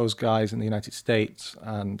those guys in the United States,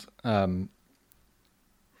 and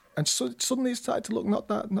so suddenly it started to look not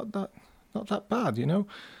that bad, And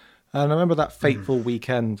I remember that fateful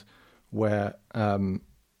weekend where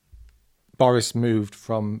Boris moved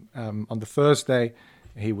from on the Thursday.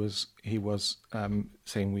 He was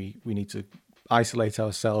saying we need to isolate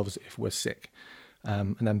ourselves if we're sick,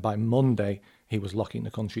 and then by Monday he was locking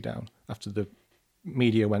the country down after the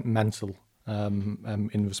media went mental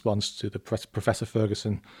in response to the Professor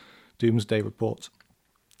Ferguson doomsday report.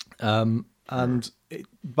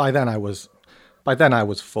 By then I was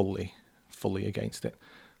fully against it.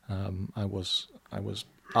 I was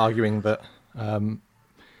arguing that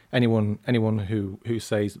anyone who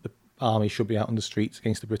says that the army should be out on the streets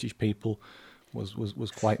against the British people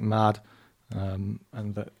was quite mad, and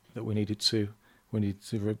that we needed to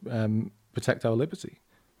protect our liberty.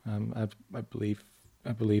 I believe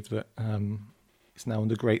that it's now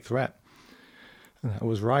under great threat, and I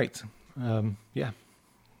was right. Yeah.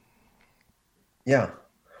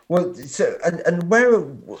 Well, so and where?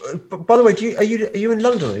 By the way, are you in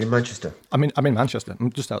London or are you in Manchester? I'm in Manchester.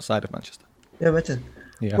 I'm just outside of Manchester. Yeah, Manchester.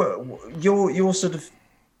 Yeah. Well, your sort of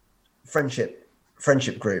friendship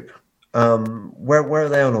group. Where are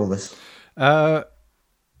they on all this? There's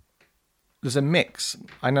a mix.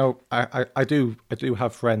 I know. I do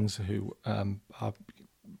have friends who I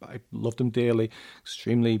love them dearly,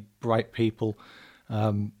 extremely bright people,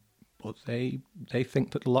 but they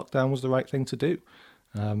think that the lockdown was the right thing to do,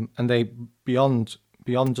 and they beyond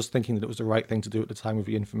just thinking that it was the right thing to do at the time with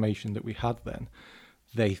the information that we had then,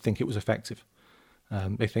 they think it was effective.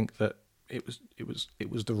 They think that it was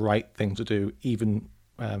the right thing to do, even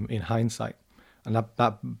in hindsight, and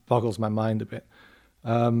that boggles my mind a bit.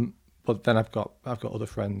 But then I've got other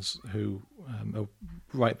friends who are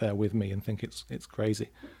right there with me and think it's crazy.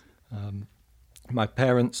 My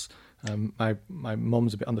parents, my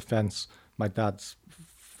mum's a bit on the fence. My dad's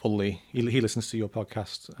fully. He listens to your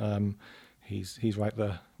podcast. He's right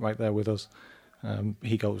there with us.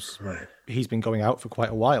 He goes. Right. He's been going out for quite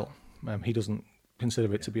a while. He doesn't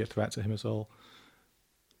consider it to be a threat to him at all.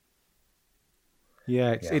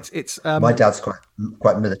 Yeah, Yeah. it's My dad's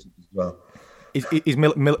quite militant as well. he's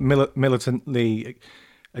militantly.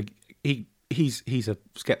 He's a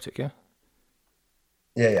skeptic. Yeah.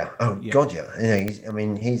 Yeah. Oh Yeah. God, yeah.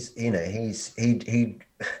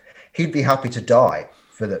 He'd be happy to die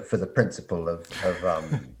for the principle of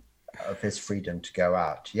his freedom to go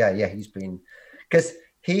out. Yeah. He's been, because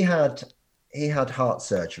he had heart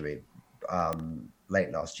surgery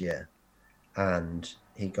late last year, and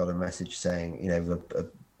he got a message saying, a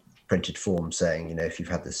printed form saying, if you've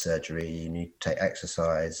had this surgery, you need to take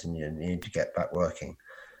exercise and you need to get back working.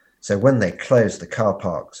 So when they closed the car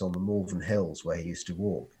parks on the Malvern Hills where he used to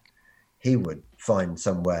walk, he would find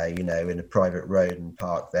somewhere, in a private road and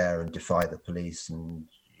park there and defy the police. And,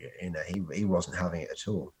 he wasn't having it at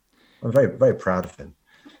all. I'm very, very proud of him.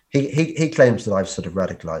 He claims that I've sort of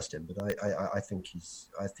radicalized him, but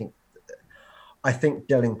I think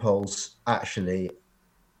Delingpoles actually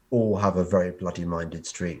all have a very bloody minded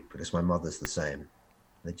streak, because my mother's the same.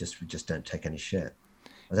 We just don't take any shit.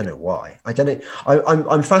 I don't know why. I don't know.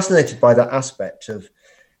 I'm fascinated by that aspect of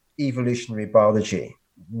evolutionary biology,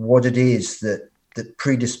 what it is that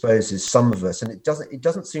predisposes some of us, and it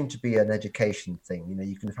doesn't seem to be an education thing.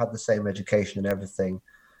 You can have had the same education and everything,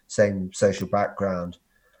 same social background,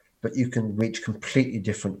 but you can reach completely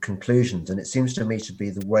different conclusions. And it seems to me to be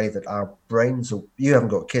the way that our brains are. You haven't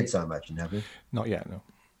got kids, I imagine, have you? Not yet, no.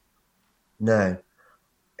 No.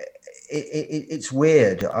 It's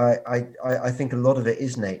weird. I think a lot of it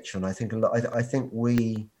is nature, and I think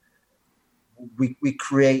we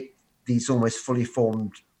create these almost fully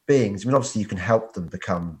formed beings. I mean, obviously you can help them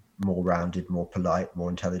become more rounded, more polite, more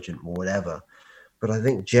intelligent, more whatever. But I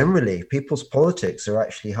think generally people's politics are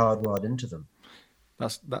actually hardwired into them.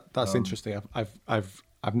 That's interesting. I've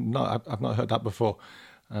not heard that before.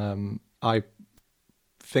 I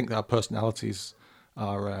think that our personalities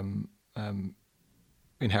are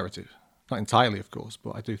inherited, not entirely, of course,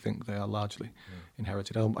 but I do think they are largely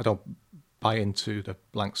inherited. I don't buy into the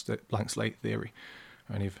blank slate theory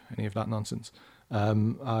or any of that nonsense.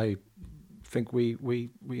 I think we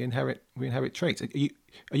inherit traits.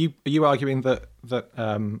 Are you arguing that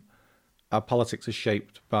our politics is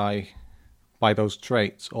shaped by those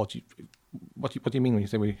traits, or what do you mean when you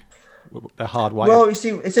say they're hardwired? Well, you see,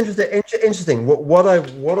 it's interesting. What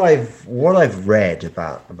I've read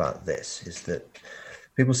about this is that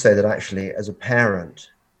people say that actually, as a parent,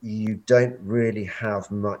 you don't really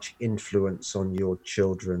have much influence on your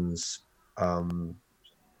children's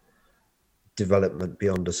development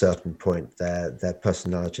beyond a certain point, their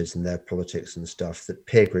personalities and their politics and stuff. That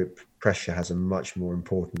peer group pressure has a much more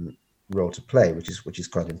important role to play, which is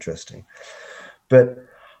quite interesting. But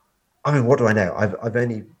I mean, what do I know? I've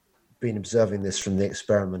only been observing this from the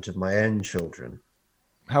experiment of my own children.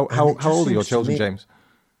 How old are your children, James?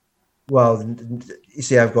 Well, you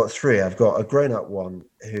see, I've got three. I've got a grown-up one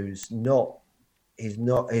who's not. He's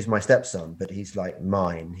my stepson, but he's like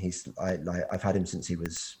mine. I've had him since he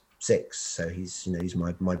was 6, so he's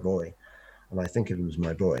my boy, and I think of him as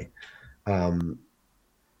my boy. And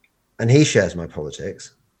he shares my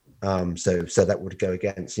politics. So that would go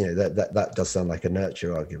against, that does sound like a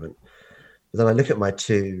nurture argument. But then I look at my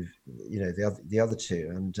two, the other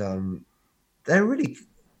two, and they're really,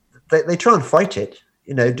 they try and fight it.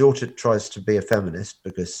 Daughter tries to be a feminist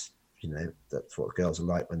because, that's what girls are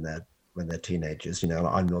like when they're teenagers.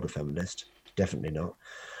 I'm not a feminist, definitely not.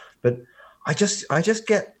 But I just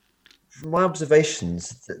get from my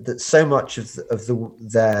observations that so much of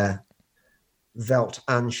their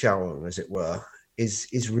Weltanschauung, as it were,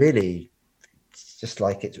 is really just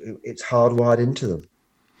like it's hardwired into them.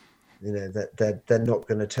 That they're not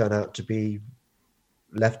going to turn out to be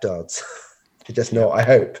leftards. They're just not. I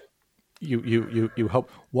hope. You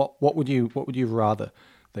hope. What would you rather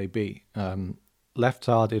they be,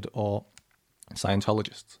 leftarded or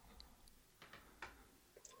Scientologists?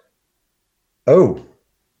 Oh,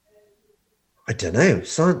 I don't know.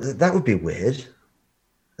 That would be weird.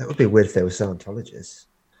 That would be weird if they were Scientologists.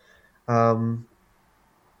 I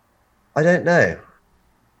don't know.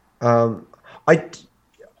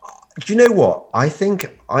 Do you know what? I think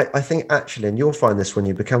actually, and you'll find this when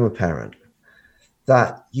you become a parent,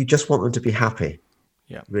 that you just want them to be happy.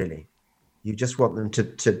 Yeah. Really. You just want them to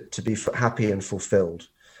be happy and fulfilled.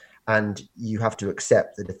 And you have to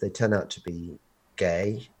accept that if they turn out to be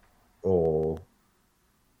gay or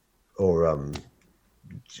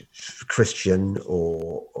Christian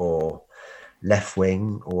or left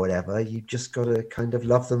wing or whatever, you just got to kind of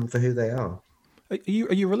love them for who they are. Are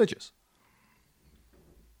you religious?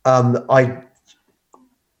 I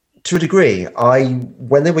to a degree.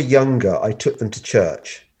 When they were younger, I took them to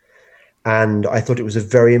church, and I thought it was a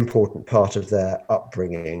very important part of their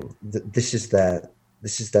upbringing. That this is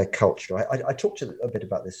their culture. I talked a bit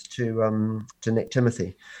about this to Nick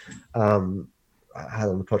Timothy. I had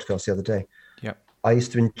on the podcast the other day. Yeah. I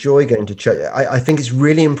used to enjoy going to church. I think it's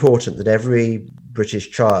really important that every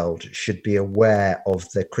British child should be aware of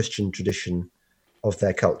the Christian tradition of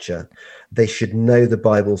their culture. They should know the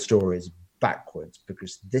Bible stories backwards,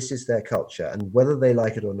 because this is their culture. And whether they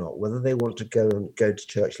like it or not, whether they want to go to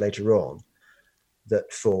church later on,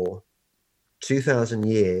 that for 2,000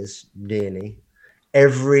 years, nearly,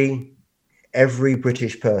 every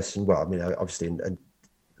British person, well, I mean, obviously,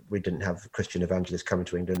 we didn't have Christian evangelists coming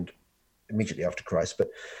to England immediately after Christ, but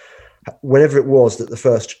whenever it was that the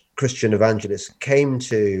first Christian evangelists came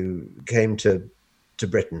to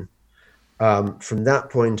Britain, from that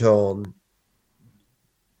point on,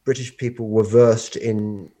 British people were versed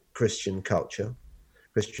in Christian culture,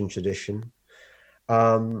 Christian tradition,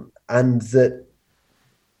 and that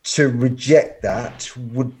to reject that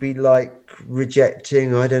would be like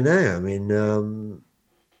rejecting, I don't know, I mean,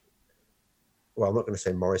 well, I'm not going to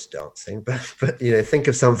say Morris dancing, but think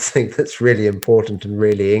of something that's really important and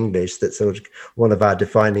really English, that's sort of one of our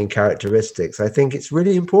defining characteristics. I think it's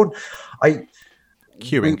really important.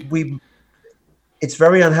 Queuing. It's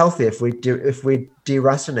very unhealthy if we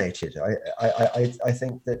deracinate it. I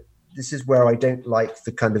think that this is where I don't like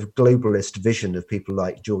the kind of globalist vision of people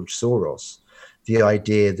like George Soros, the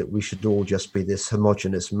idea that we should all just be this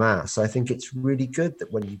homogenous mass. I think it's really good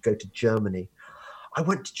that when you go to Germany, I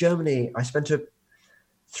went to Germany, I spent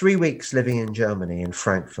 3 weeks living in Germany, in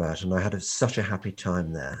Frankfurt, and I had such a happy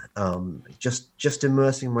time there, just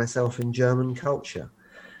immersing myself in German culture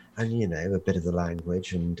and, a bit of the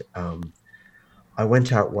language. And I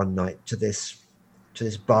went out one night to this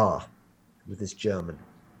bar with this German,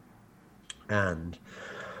 and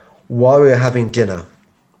while we were having dinner,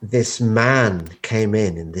 this man came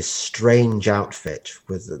in this strange outfit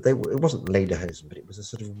it wasn't lederhosen, but it was a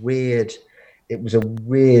sort of weird,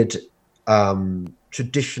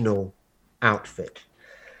 traditional outfit.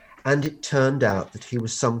 And it turned out that he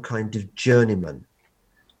was some kind of journeyman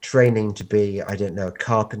training to be, I don't know, a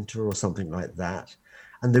carpenter or something like that.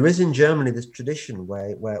 And there is in Germany this tradition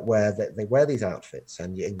where they wear these outfits,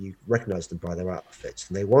 and you recognize them by their outfits,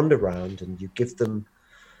 and they wander around, and you give them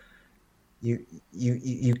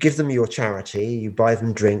your charity, you buy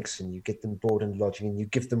them drinks, and you give them board and lodging, and you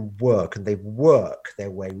give them work, and they work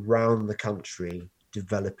their way round the country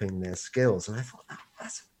developing their skills. And I thought,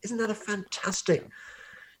 isn't that a fantastic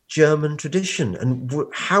German tradition? And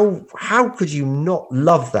how could you not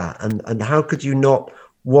love that? And how could you not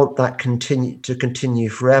want that to continue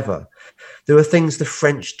forever? There are things the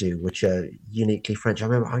French do which are uniquely French. I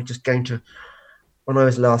remember I was just when I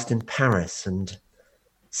was last in Paris, and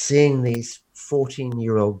seeing these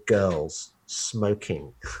 14-year-old girls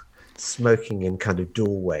smoking in kind of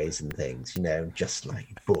doorways and things, just like,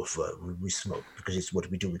 we smoke because it's what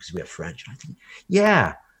we do because we are French. And I think,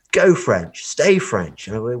 yeah, go French, stay French.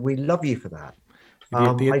 We love you for that.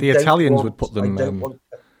 The Italians would put them.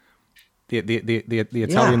 The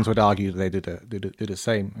Italians would argue they did the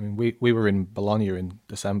same. I mean, we were in Bologna in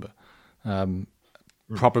December,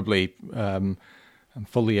 probably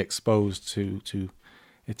fully exposed to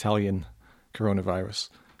Italian coronavirus.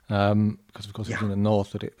 Because of course it was in the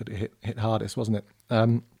north that it hit hardest, wasn't it?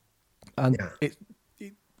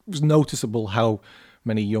 It was noticeable how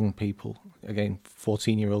many young people, again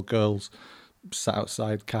 14-year-old girls, sat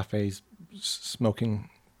outside cafes smoking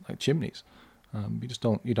like chimneys.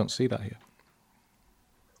 You don't see that here.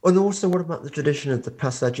 And also, what about the tradition of the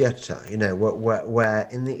passeggiata? Where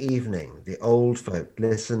in the evening the old folk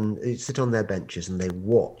sit on their benches and they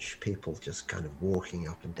watch people just kind of walking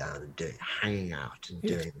up and down and hanging out and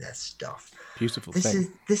doing their stuff. Beautiful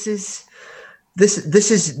thing. This is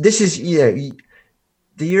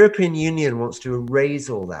the European Union wants to erase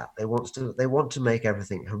all that. They want to make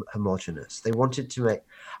everything homogenous. They wanted to make.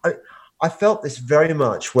 I felt this very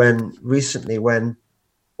much when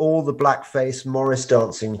all the blackface Morris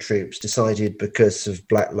dancing troops decided, because of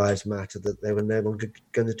Black Lives Matter, that they were no longer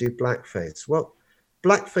going to do blackface. Well,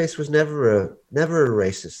 blackface was never a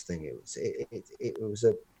racist thing. It was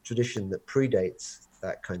a tradition that predates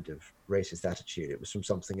that kind of racist attitude. It was from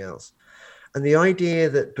something else. And the idea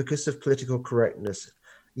that because of political correctness,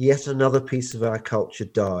 yet another piece of our culture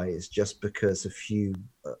dies just because a few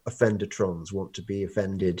offendertrons want to be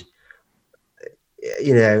offended,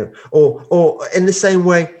 or in the same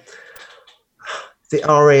way, the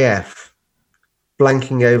RAF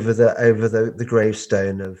blanking over the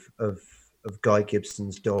gravestone of of Guy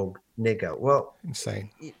Gibson's dog Nigger. Well,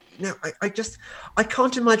 Insane. I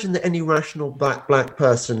can't imagine that any rational black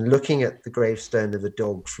person looking at the gravestone of a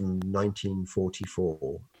dog from 1944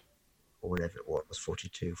 or whatever it was,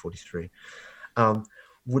 42, 43,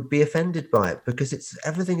 would be offended by it, because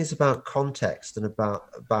everything is about context and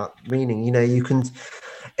about meaning. I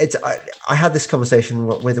had this conversation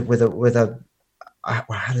I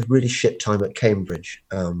had a really shit time at Cambridge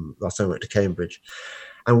last time I went to Cambridge,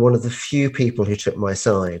 and one of the few people who took my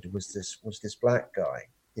side was this black guy.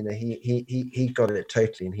 He got it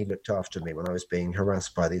totally, and he looked after me when I was being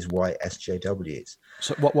harassed by these white SJWs.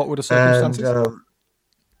 So what were the circumstances? And,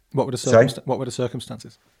 what were the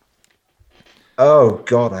circumstances? Oh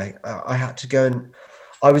God, I had to go, and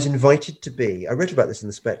I was invited to be. I read about this in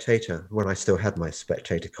the Spectator when I still had my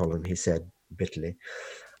Spectator column. He said bitterly,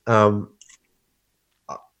 I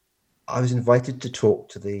was invited to talk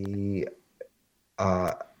to the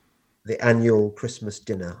annual Christmas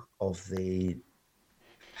dinner of the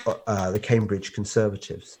Cambridge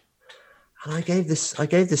Conservatives, and I gave this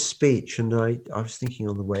speech, and I was thinking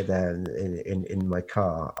on the way there in my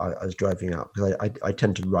car. I was driving up, because I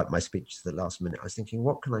tend to write my speeches at the last minute. I was thinking,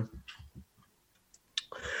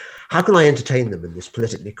 how can I entertain them in this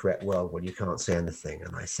politically correct world when you can't say anything?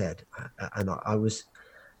 And I said, I was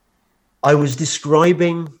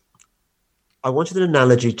describing. I wanted an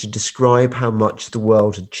analogy to describe how much the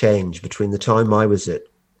world had changed between the time I was at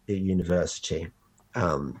university,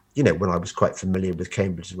 when I was quite familiar with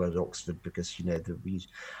Cambridge as well as Oxford, because I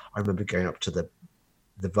remember going up to the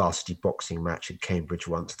varsity boxing match at Cambridge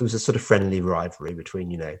once. There was a sort of friendly rivalry between,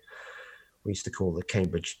 we used to call the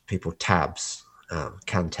Cambridge people tabs,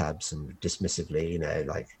 cantabs, and dismissively,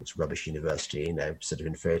 like it's rubbish university, sort of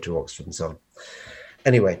inferior to Oxford and so on.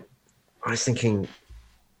 Anyway, I was thinking,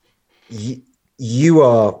 you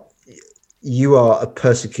are a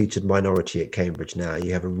persecuted minority at Cambridge now.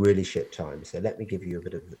 You have a really shit time. So let me give you a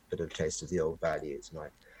bit of a taste of the old values.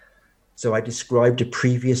 So I described a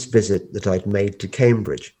previous visit that I'd made to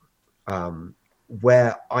Cambridge,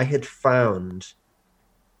 where I had found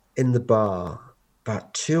in the bar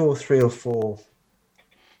about 2 or 3 or 4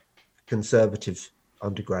 Conservative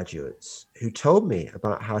undergraduates who told me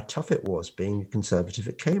about how tough it was being a Conservative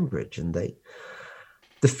at Cambridge, and the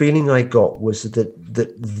feeling I got was that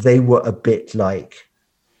they were a bit like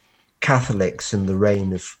Catholics in the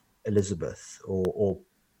reign of Elizabeth, or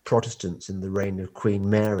Protestants in the reign of Queen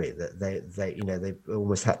Mary, that they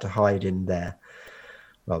almost had to hide in their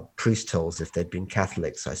priest holes if they'd been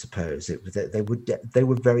Catholics, I suppose. They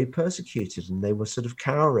were very persecuted, and they were sort of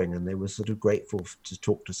cowering, and they were sort of grateful to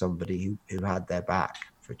talk to somebody who had their back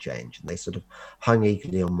for a change, and they sort of hung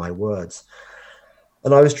eagerly on my words.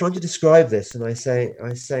 And I was trying to describe this, and I was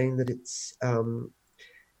saying that it's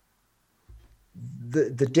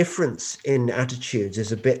the difference in attitudes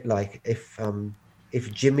is a bit like if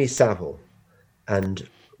Jimmy Savile and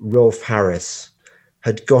Rolf Harris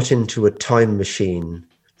had got into a time machine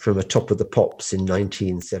from a Top of the Pops in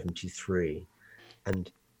 1973,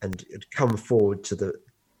 and had come forward to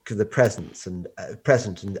the present and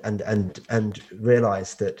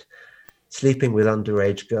realised that sleeping with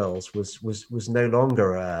underage girls was no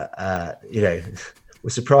longer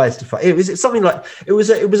was surprised to find. It was something like it was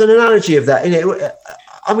an analogy of that.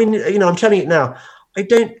 I mean, I'm telling it now. I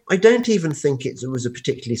don't even think it was a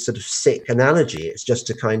particularly sort of sick analogy. It's just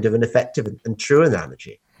a kind of an effective and true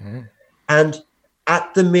analogy. Mm. And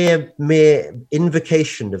at the mere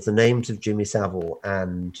invocation of the names of Jimmy Savile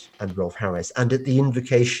and Rolf Harris, and at the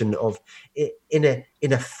invocation of in a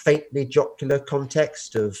faintly jocular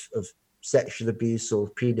context of sexual abuse or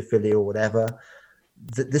paedophilia or whatever,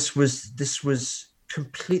 that this was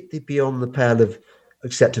completely beyond the pale of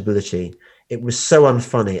acceptability. It was so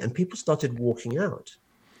unfunny, and people started walking out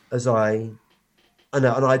and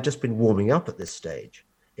I'd just been warming up at this stage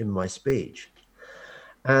in my speech.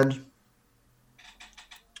 And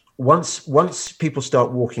once people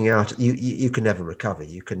start walking out, you can never recover.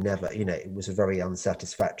 You can never, it was a very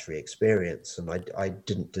unsatisfactory experience, and I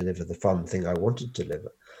didn't deliver the fun thing I wanted to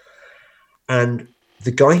deliver. And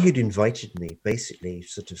the guy who'd invited me basically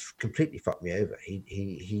sort of completely fucked me over.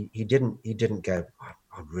 He didn't go,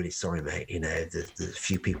 I'm really sorry, mate. There's a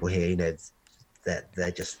few people here, that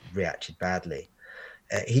they just reacted badly.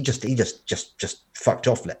 He just fucked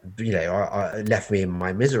off, left me in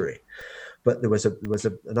my misery. But there was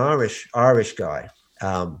an Irish guy,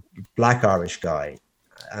 black Irish guy,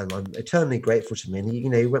 and I'm eternally grateful to me.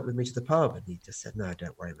 And he went with me to the pub, and he just said, "No,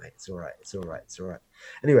 don't worry, mate. It's all right. It's all right. It's all right."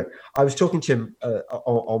 Anyway, I was talking to him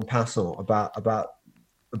en passant about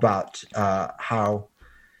how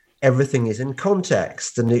everything is in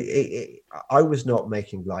context, and I was not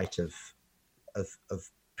making light of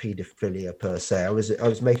of paedophilia per se. I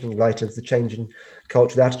was making light of the change in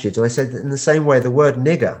cultural attitudes, and I said that in the same way, the word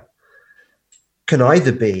nigger can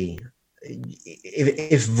either be,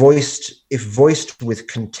 if voiced with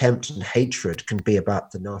contempt and hatred, can be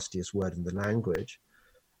about the nastiest word in the language.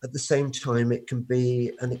 At the same time, it can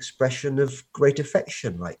be an expression of great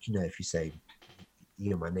affection. Like, if you say,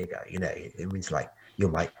 "You're my nigger," it means like you're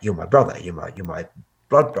my brother, you're my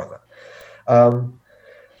blood brother.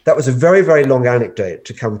 That was a very, very long anecdote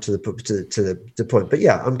to come to the point. But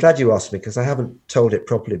yeah, I'm glad you asked me, because I haven't told it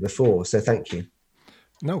properly before. So thank you.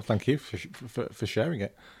 No, thank you for sharing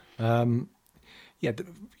it. Yeah,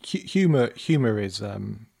 humor is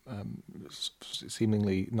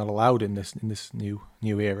seemingly not allowed in this new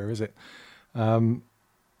era, is it?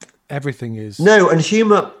 Everything is no, and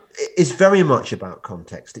humor is very much about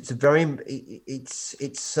context. It's a very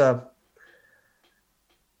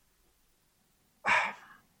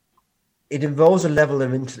it involves a level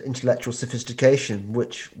of intellectual sophistication,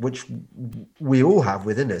 which we all have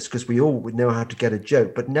within us, because we all know how to get a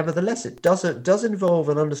joke. But nevertheless, it does involve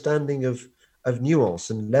an understanding of nuance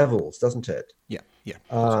and levels, doesn't it? Yeah.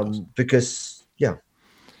 Because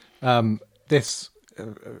this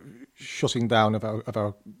shutting down of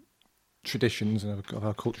our traditions and of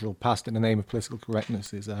our cultural past in the name of political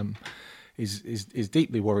correctness is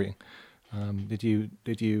deeply worrying. Did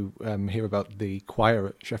you hear about the choir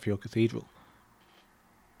at Sheffield Cathedral?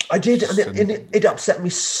 I did, and it upset me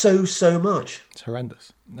so much. It's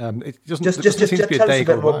horrendous. It doesn't just seem to be a tell us day a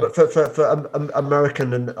bit more, by. but for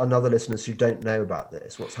American and other listeners who don't know about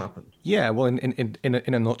this, what's happened? Yeah, well, in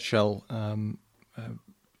a nutshell,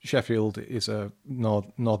 Sheffield is a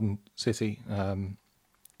northern city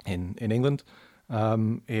in England.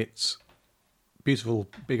 It's beautiful,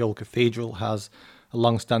 big old cathedral, has a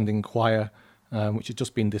long-standing choir, which has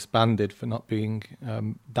just been disbanded for not being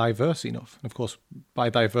diverse enough. And of course, by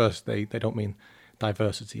diverse, they don't mean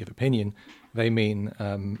diversity of opinion. They mean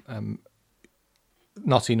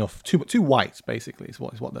not enough, too white, basically, is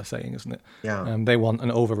what they're saying, isn't it? Yeah. They want an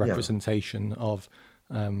overrepresentation of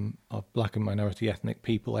black and minority ethnic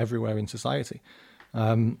people everywhere in society.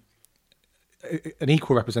 An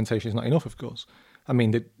equal representation is not enough, of course. I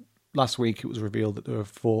mean, last week it was revealed that there are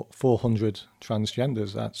 400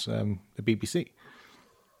 transgenders at the BBC.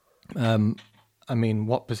 I mean,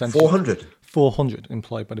 what percentage? 400? 400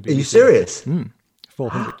 employed by the BBC. Are you serious?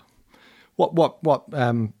 400. What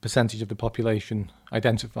percentage of the population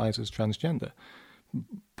identifies as transgender?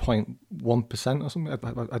 0.1% or something?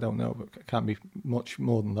 I don't know, but it can't be much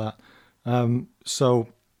more than that. So,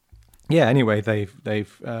 yeah. Anyway, they've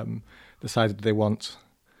decided they want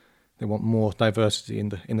more diversity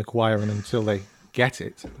in the choir, and until they get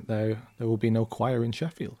it, there will be no choir in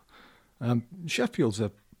Sheffield. Sheffield's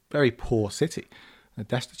a very poor city, a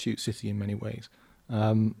destitute city in many ways,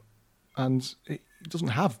 and it doesn't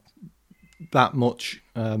have that much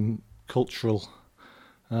cultural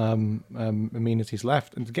amenities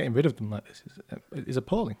left, and getting rid of them like this is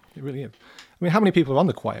appalling. It really is. I mean, how many people are on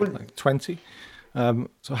the choir? Like 20.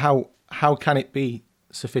 So how can it be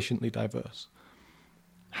sufficiently diverse?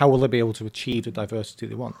 How will they be able to achieve the diversity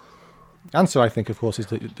they want? The answer, I think, of course, is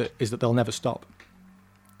that they'll never stop.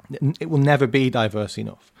 It will never be diverse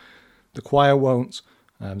enough. The choir won't,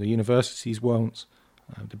 the universities won't,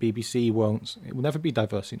 the BBC won't. It will never be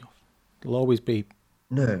diverse enough. There'll always be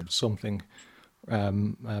something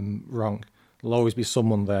wrong. There'll always be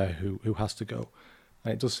someone there who has to go.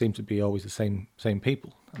 And it does seem to be always the same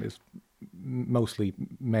people. And it's mostly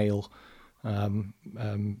male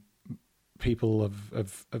people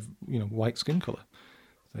of white skin color.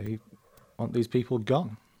 They want these people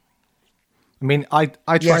gone. I mean, I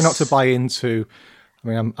try not to buy into. I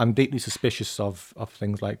mean, I'm deeply suspicious of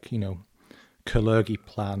things like Kalergi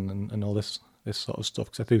plan and all this sort of stuff,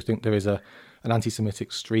 because I do think there is an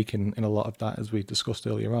anti-Semitic streak in a lot of that, as we discussed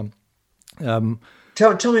earlier on.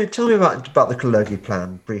 Tell me about the Kalergi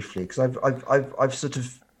plan briefly, because I've sort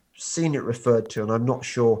of seen it referred to, and I'm not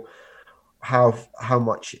sure how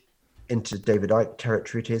much into David Icke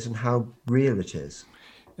territory it is and how real it is.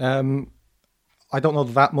 I don't know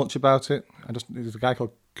that much about it. There's a guy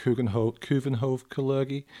called Kuvenhove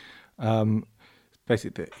Kalergi.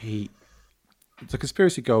 Basically, the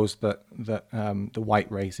conspiracy goes that the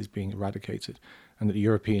white race is being eradicated, and that the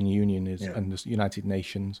European Union is and the United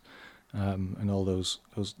Nations and all those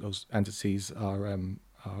entities are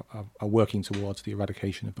working towards the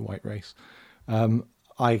eradication of the white race.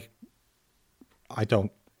 I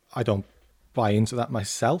don't buy into that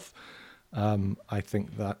myself. I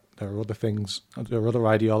think that there are other things, there are other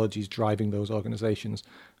ideologies driving those organizations.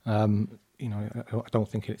 I don't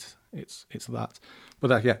think it's that.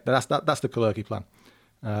 But that's the Kalergi plan.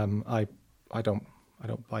 I don't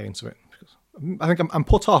buy into it because I think I'm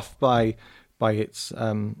put off by its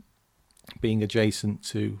being adjacent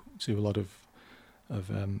to a lot of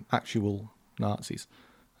actual Nazis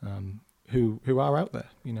who are out there.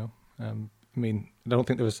 I mean, I don't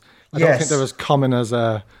think they're as common as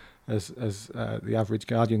the average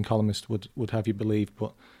Guardian columnist would have you believe,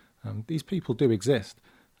 but these people do exist,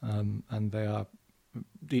 and they are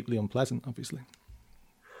deeply unpleasant, obviously.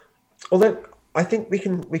 Although I think we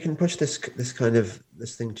can push this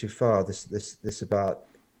thing too far. This about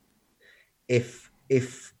if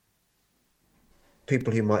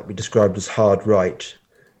people who might be described as hard right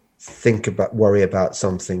worry about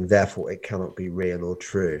something, therefore it cannot be real or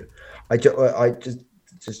true. I just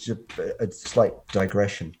a slight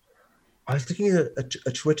digression. I was looking at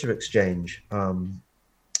a Twitter exchange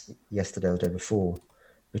yesterday or the day before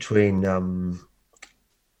between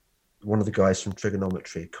one of the guys from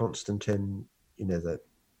trigonometry, Konstantin,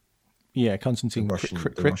 Konstantin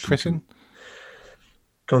Kissin.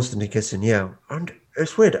 Konstantin Kissin, yeah. And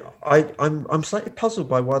it's weird. I'm slightly puzzled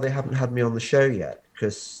by why they haven't had me on the show yet,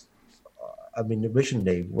 because I mean,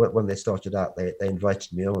 originally when they started out, they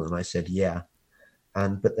invited me on, and I said yeah.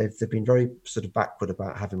 But they've been very sort of backward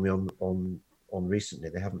about having me on recently.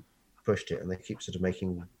 They haven't pushed it, and they keep sort of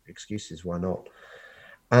making excuses why not.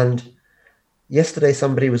 And yesterday,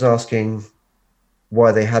 somebody was asking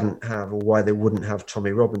why they wouldn't have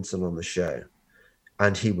Tommy Robinson on the show,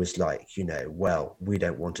 and he was like, well, we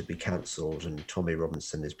don't want to be cancelled, and Tommy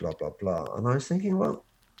Robinson is blah blah blah. And I was thinking, well,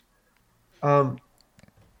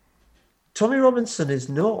 Tommy Robinson is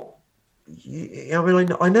not. I mean,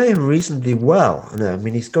 I know him reasonably well. I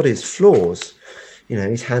mean, he's got his flaws.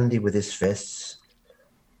 He's handy with his fists.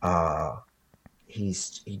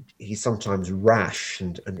 He's sometimes rash,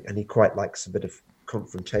 and he quite likes a bit of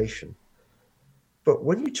confrontation. But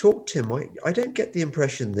when you talk to him, I don't get the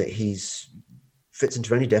impression that he's fits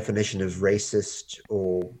into any definition of racist,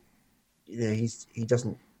 or he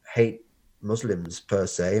doesn't hate Muslims per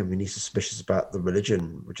se. I mean, he's suspicious about the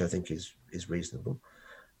religion, which I think is reasonable.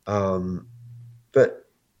 But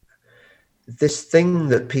this thing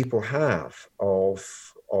that people have of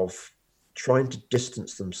trying to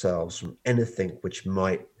distance themselves from anything which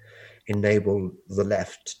might enable the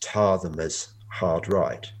left to tar them as hard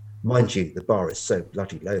right. Mind you, the bar is so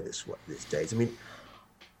bloody low these days. I mean,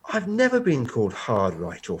 I've never been called hard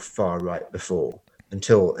right or far right before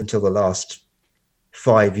until the last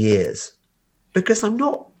 5 years, because I'm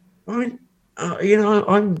not. I mean,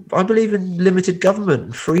 I believe in limited government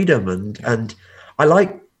and freedom, and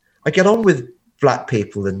I get on with black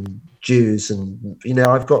people and Jews, and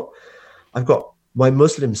I've got my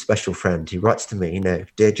Muslim special friend. He writes to me,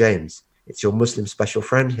 dear James, it's your Muslim special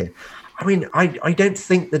friend here. I mean, I don't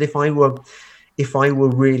think that if I were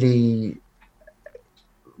really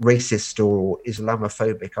racist or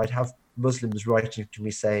Islamophobic, I'd have Muslims writing to me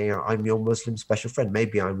saying, I'm your Muslim special friend.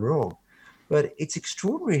 Maybe I'm wrong, but it's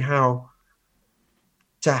extraordinary how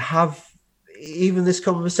to have even this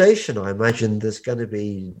conversation. I imagine there's going to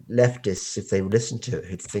be leftists, if they listen to it,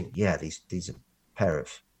 who'd think, yeah, these are a pair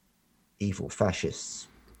of evil fascists.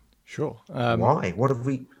 Sure. Why? What have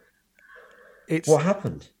we? What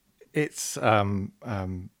happened? It's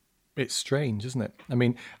strange, isn't it? I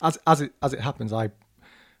mean, as it happens, I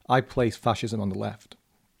place fascism on the left.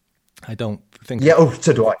 I don't think. Yeah.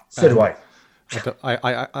 So do I.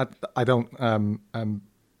 I don't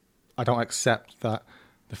accept that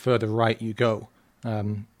the further right you go,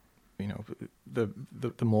 the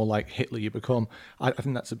more like Hitler you become. I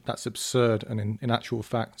think that's absurd. And in actual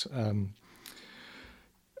fact,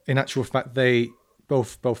 they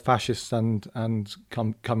both fascists and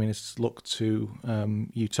communists look to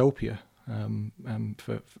utopia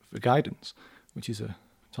for guidance, which is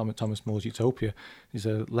Thomas More's utopia is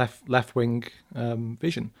a left wing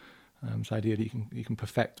vision. The idea that you can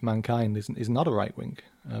perfect mankind is not a right wing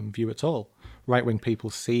view at all. Right wing people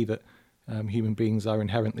see that human beings are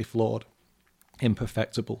inherently flawed,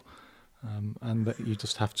 imperfectible, and that you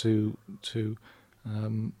just have to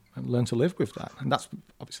learn to live with that. And that's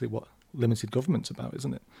obviously what limited government's about,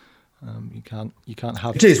 isn't it? You can't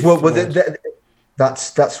have. It is. Well,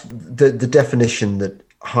 that's the definition that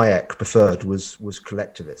Hayek preferred was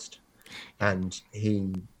collectivist, and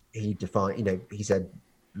he defined. He said,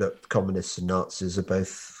 look, communists and Nazis are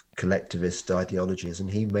both collectivist ideologies,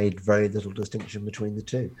 and he made very little distinction between the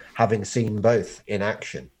two, having seen both in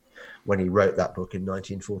action when he wrote that book in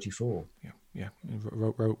 1944. Yeah,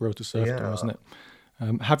 wrote to serfdom, wasn't it?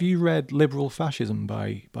 Have you read Liberal Fascism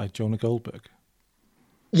by Jonah Goldberg?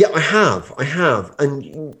 Yeah, I have,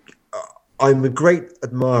 and I'm a great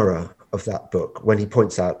admirer of that book when he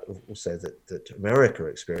points out also that America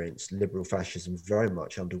experienced liberal fascism very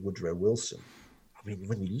much under Woodrow Wilson. I mean,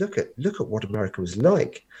 when you look at what America was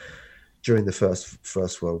like during the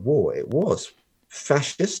First World War, it was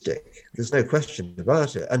fascistic. There's no question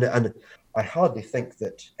about it. And I hardly think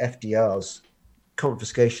that FDR's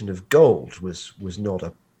confiscation of gold was not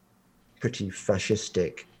a pretty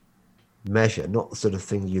fascistic measure, not the sort of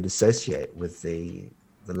thing you'd associate with the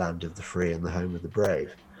land of the free and the home of the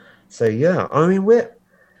brave. So yeah, I mean,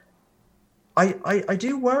 I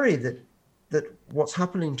do worry that what's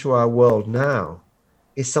happening to our world now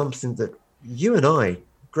is something that you and I,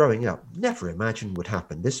 growing up, never imagined would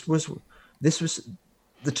happen. This was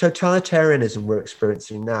the totalitarianism we're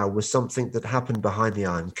experiencing now was something that happened behind the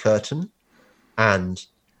Iron Curtain and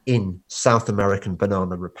in South American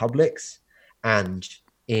banana republics and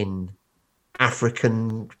in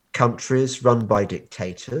African countries run by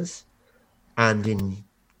dictators and in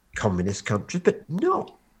communist countries, but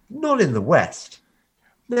not in the West.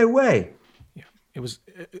 No way. Yeah, it was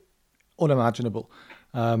unimaginable.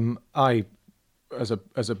 I, as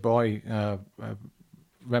a boy,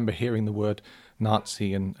 remember hearing the word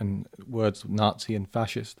Nazi and words Nazi and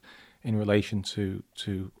fascist in relation to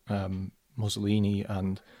Mussolini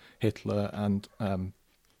and Hitler and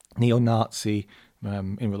neo-Nazi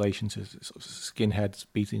in relation to sort of skinheads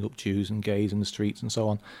beating up Jews and gays in the streets and so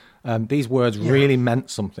on. These words really meant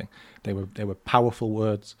something. They were powerful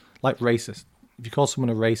words, like racist. If you call someone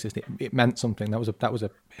a racist, it meant something. That was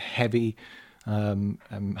a heavy,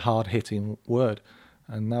 hard-hitting word.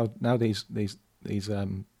 And now these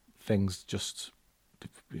things just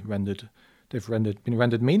been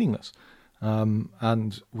rendered meaningless.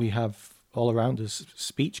 And we have all around us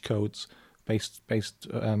speech codes based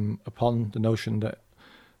upon the notion that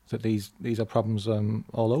these are problems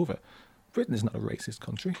all over. Britain is not a racist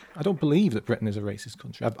country. I don't believe that Britain is a racist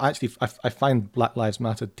country. I find Black Lives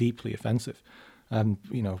Matter deeply offensive. I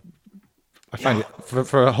find it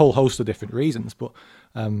for a whole host of different reasons, but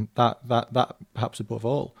that perhaps above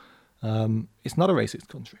all, it's not a racist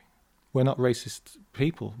country. We're not racist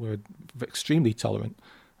people. We're extremely tolerant.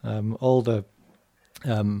 All the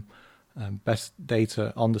best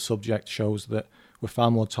data on the subject shows that we're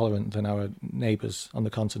far more tolerant than our neighbours on the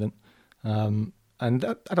continent. And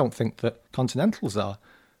I don't think that continentals are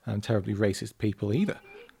terribly racist people either.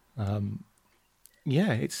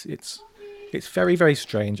 It's very, very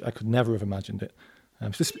strange. I could never have imagined it.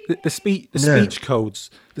 Speech codes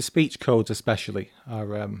especially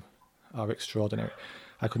are extraordinary.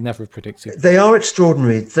 I could never have predicted. They are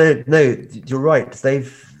extraordinary. No, you're right. They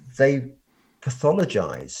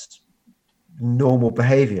pathologize normal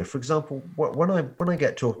behavior. For example, when I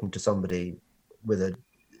get talking to somebody with a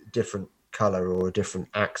different color or a different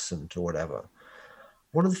accent or whatever,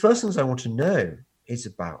 one of the first things I want to know is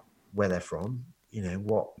about where they're from,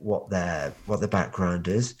 what their background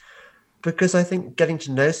is, because I think getting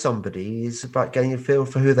to know somebody is about getting a feel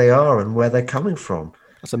for who they are and where they're coming from.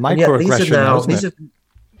 That's a microaggression, these are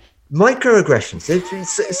microaggressions.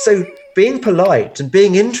 So being polite and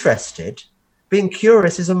being interested, being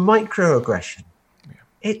curious is a microaggression. Yeah.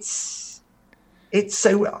 It's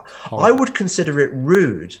so I would consider it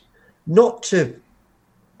rude not to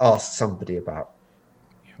ask somebody about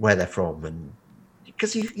where they're from, and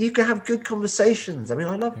because you can have good conversations. I mean,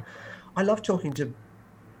 I love talking to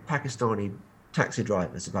Pakistani taxi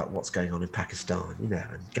drivers about what's going on in Pakistan,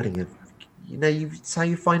 and getting it's how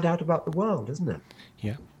you find out about the world, isn't it?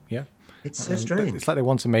 Yeah. It's so strange. It's like they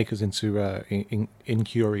want to make us into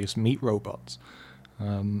incurious meat robots,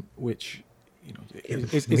 which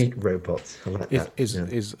meat robots. I like that.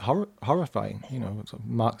 Is horrifying. Sort of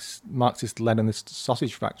Marxist Leninist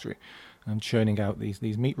sausage factory, churning out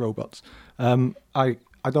these meat robots. I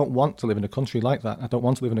don't want to live in a country like that. I don't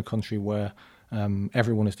want to live in a country where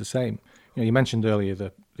everyone is the same. You mentioned earlier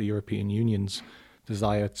the European Union's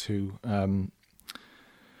desire to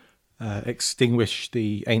extinguish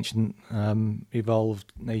the ancient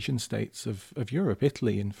evolved nation states of Europe,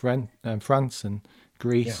 Italy and France and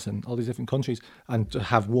Greece and all these different countries, and to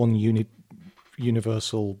have one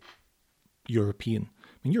universal European.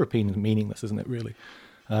 I mean, European is meaningless, isn't it, really?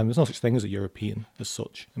 There's no such thing as a European as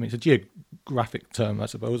such. I mean, it's a geographic term, I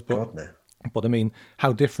suppose, but I mean,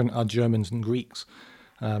 how different are Germans and Greeks?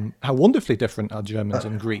 How wonderfully different are Germans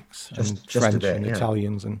and Greeks and French and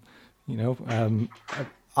Italians, and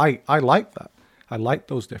I like that. I like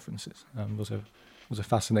those differences. Those are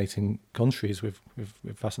fascinating countries with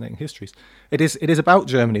fascinating histories. It is about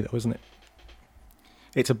Germany, though, isn't it?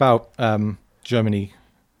 It's about Germany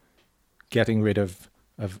getting rid of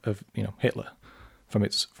Hitler from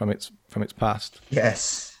its past.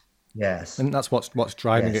 Yes. Yes. And that's what's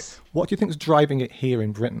driving it. Yes. What do you think is driving it here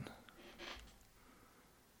in Britain?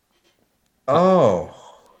 Oh,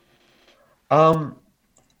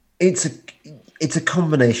 it's a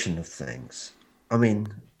combination of things. I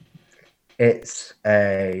mean, it's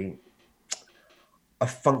a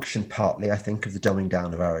function partly, I think, of the dumbing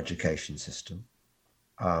down of our education system.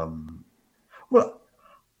 Well,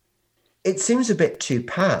 it seems a bit too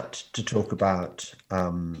pat to talk about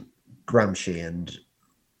Gramsci, and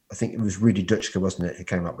I think it was Rudi Dutschke, wasn't it, who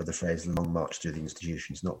came up with the phrase "the long march through the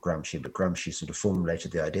institutions," not Gramsci, but Gramsci sort of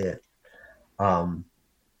formulated the idea.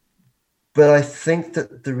 But I think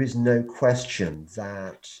that there is no question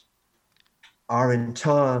that our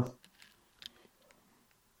entire...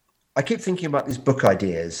 I keep thinking about these book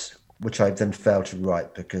ideas, which I then fail to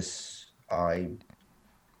write because I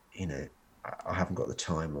haven't got the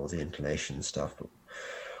time or the inclination and stuff. But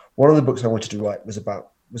one of the books I wanted to write was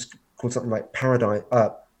called something like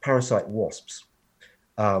Parasite Wasps.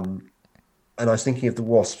 And I was thinking of the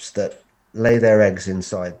wasps that lay their eggs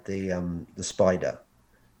inside the spider,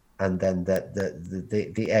 and then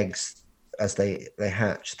the eggs, as they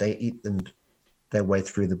hatch, they eat their way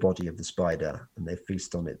through the body of the spider, and they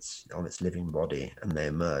feast on its living body, and they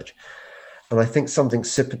emerge. And I think something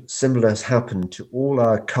similar has happened to all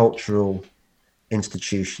our cultural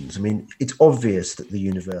institutions. I mean, it's obvious that the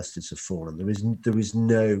universities have fallen. There is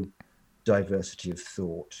no diversity of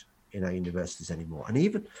thought in our universities anymore. And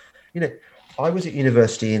even, I was at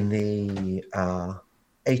university in the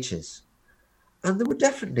 80s, and there were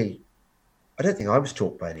definitely, I don't think I was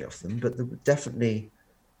taught by any of them, but there were definitely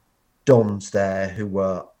dons there who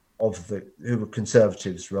were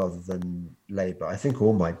conservatives rather than Labour. I think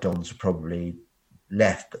all my dons were probably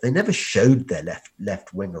left, but they never showed their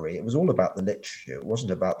left wingery. It was all about the literature. It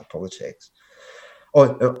wasn't about the politics.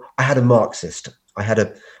 I had a Marxist. I had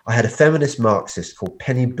a feminist Marxist called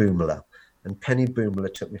Penny Boomerler, and Penny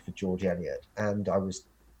Boomerler took me for George Eliot, and I was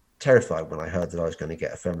terrified when I heard that I was going to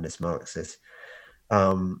get a feminist Marxist.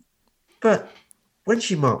 But when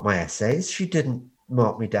she marked my essays, she didn't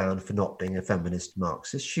mark me down for not being a feminist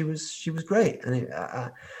Marxist. She was great, and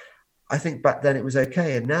I think back then it was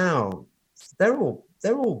okay. And now they're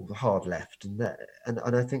all hard left, and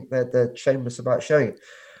I think they're shameless about showing it.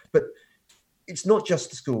 But it's not just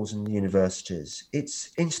the schools and the universities;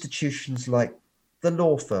 it's institutions like the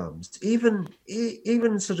law firms, even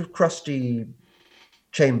sort of crusty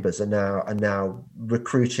chambers are now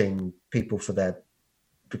recruiting people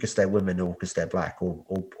because they're women or because they're black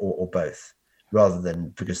or both, rather than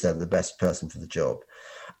because they're the best person for the job.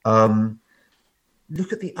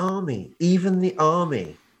 Look at the army. Even the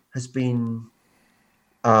army has been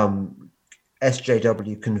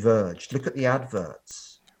SJW converged. Look at the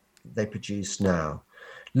adverts they produce now.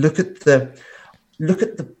 Look at the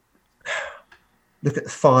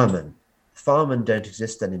firemen. Firemen don't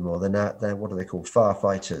exist anymore. They're what are they called?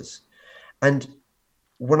 Firefighters. And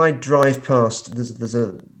when I drive past,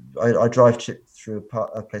 I drive through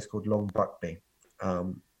a place called Long Buckby,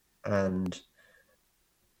 and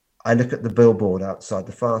I look at the billboard outside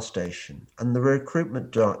the fire station, and the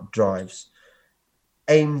recruitment drives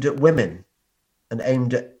aimed at women and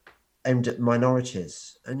aimed at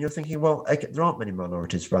minorities. And you're thinking, well, okay, there aren't many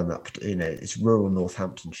minorities around that. It's rural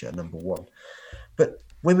Northamptonshire, number one. But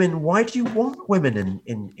women, why do you want women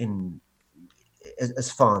in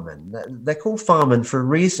as firemen? They're called firemen for a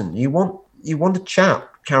reason. You want a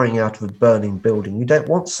chap carrying out of a burning building. You don't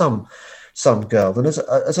want some girl. And as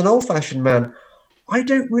an old-fashioned man, I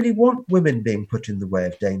don't really want women being put in the way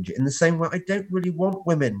of danger. In the same way, I don't really want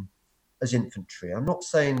women as infantry. I'm not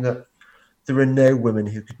saying that there are no women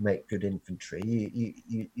who could make good infantry.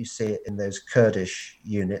 You see it in those Kurdish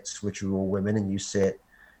units, which are all women, and you see it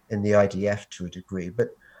in the IDF to a degree.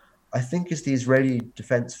 But I think, as the Israeli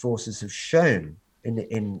Defense Forces have shown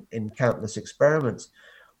in countless experiments,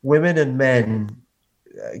 women and men,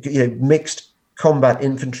 mixed combat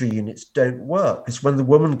infantry units don't work, because when the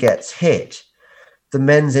woman gets hit, the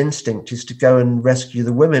men's instinct is to go and rescue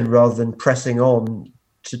the women rather than pressing on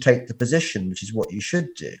to take the position, which is what you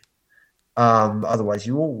should do. Otherwise,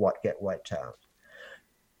 you all get wiped out.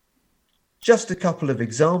 Just a couple of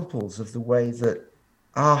examples of the way that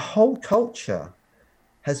our whole culture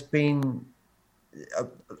has been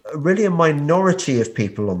really a minority of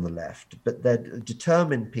people on the left, but they're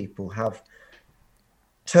determined people have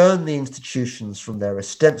turned the institutions from their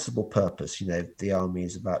ostensible purpose. The army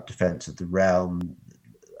is about defense of the realm.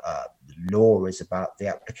 Law is about the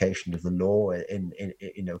application of the law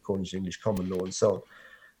in according to English common law and so on.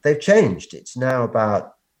 They've changed. It's now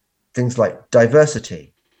about things like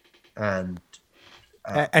diversity and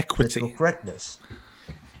equity, political correctness.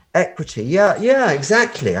 Equity. Yeah,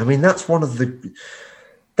 exactly. I mean, that's almost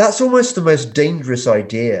the most dangerous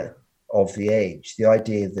idea of the age. The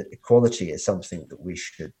idea that equality is something that we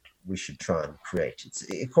should try and create.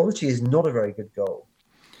 Equality is not a very good goal.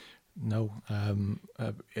 No,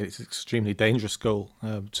 it's an extremely dangerous goal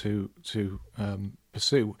to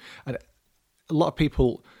pursue. And a lot of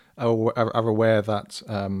people are aware that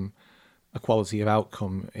equality of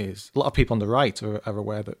outcome is. A lot of people on the right are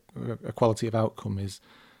aware that equality of outcome is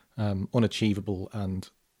unachievable and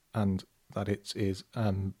that it is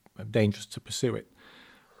dangerous to pursue it.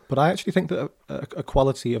 But I actually think that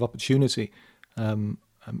equality of opportunity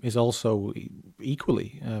is also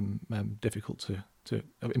equally difficult to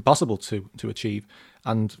impossible to achieve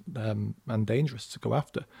and dangerous to go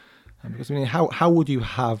after. Because I mean, how would you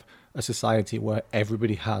have a society where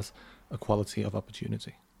everybody has equality of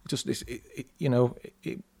opportunity? It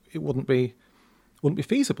wouldn't be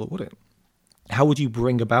feasible, would it? How would you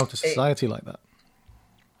bring about a society like that?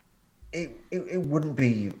 It wouldn't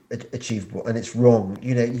be achievable, and it's wrong.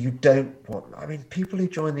 You don't want. I mean, people who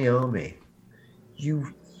join the army,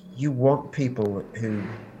 you want people who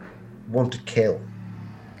want to kill,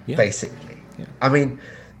 basically. Yeah. I mean,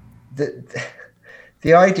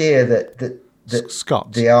 the idea that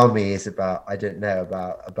Scott, the army is about, I don't know,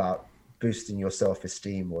 about boosting your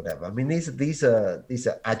self-esteem or whatever. I mean, these are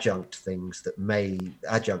adjunct things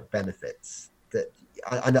adjunct benefits that,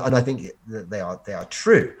 and I think that they are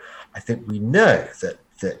true. I think we know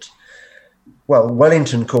that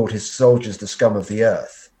Wellington called his soldiers the scum of the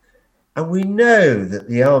earth, and we know that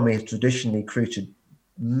the army has traditionally recruited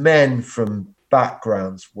men from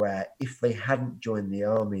backgrounds where, if they hadn't joined the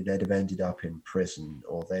army, they'd have ended up in prison,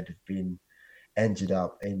 or they'd have ended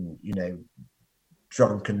up in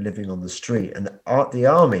drunk and living on the street. And the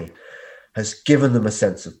army has given them a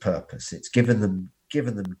sense of purpose. It's given them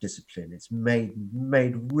discipline. It's made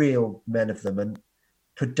real men of them, and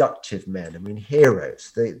productive men. I mean,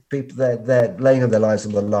 heroes. They're laying their lives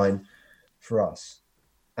on the line for us,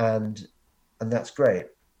 and that's great.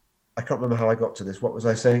 I can't remember how I got to this. What was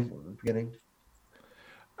I saying at the beginning?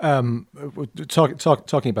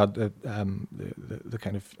 Talking about the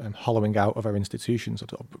kind of hollowing out of our institutions,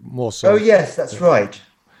 more so. Oh yes, that's right.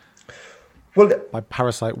 Well, by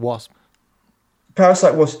parasite wasp.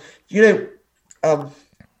 Parasite wasp. Yeah.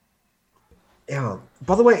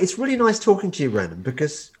 By the way, it's really nice talking to you, Ronan,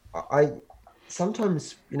 because I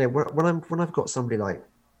sometimes, when I've got somebody like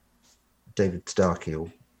David Starkey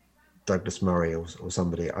or Douglas Murray or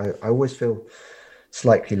somebody, I always feel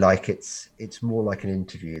slightly like it's more like an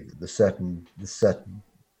interview. The certain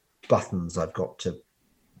buttons I've got to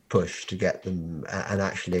push to get them, and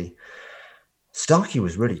actually, Starkey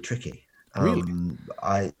was really tricky. Really?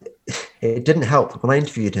 It didn't help when I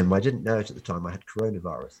interviewed him. I didn't know it at the time. I had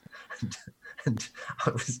coronavirus, and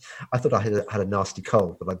I thought I had a nasty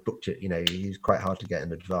cold, but I booked it. He was quite hard to get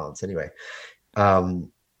in advance. Anyway,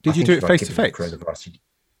 did you do it face to face?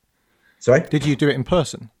 Sorry, did you do it in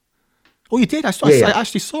person? Oh, you did. I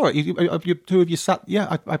actually saw it. You two of you sat.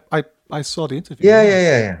 Yeah, I saw the interview.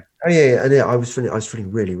 Yeah. Oh yeah. And I was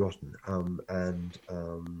feeling really rotten.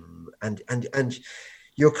 And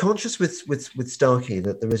you're conscious with Starkey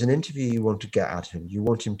that there is an interview you want to get at him. You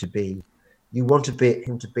want him to be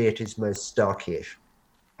at his most Starkey-ish,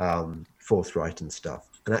 forthright and stuff.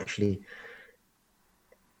 And actually,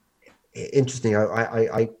 interesting.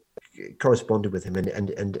 I corresponded with him,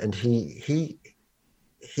 and he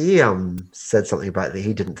said something about that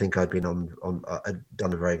he didn't think I'd been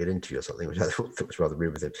done a very good interview or something, which I thought was rather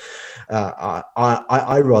rude with him.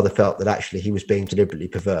 I rather felt that actually he was being deliberately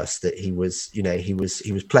perverse, that he was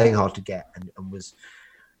playing hard to get, and was,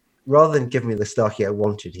 rather than giving me the Starkey I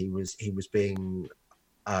wanted, he was being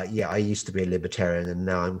I used to be a libertarian and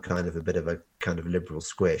now I'm kind of a bit of a kind of liberal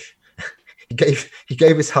squish. He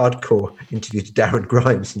gave his hardcore interview to Darren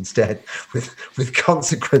Grimes instead, with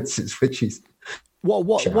consequences, which is.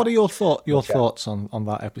 What are your thoughts on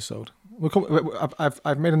that episode?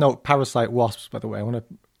 I've made a note. Parasite wasps, by the way. I want to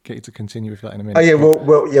get you to continue with that in a minute.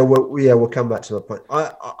 Oh yeah, we'll come back to the point.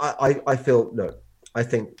 I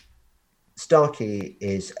think Starkey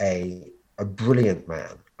is a brilliant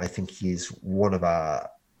man. I think he's one of our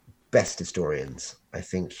best historians. I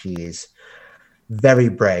think he is very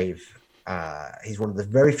brave. He's one of the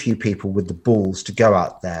very few people with the balls to go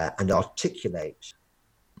out there and articulate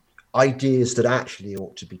ideas that actually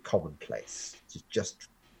ought to be commonplace, just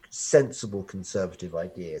sensible conservative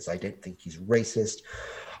ideas. I don't think he's racist.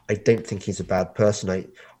 I don't think he's a bad person.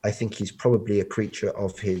 I think he's probably a creature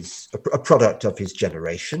of a product of his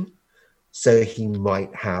generation. So he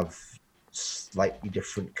might have slightly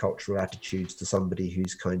different cultural attitudes to somebody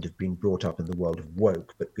who's kind of been brought up in the world of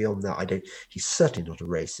woke. But beyond that, he's certainly not a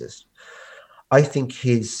racist. I think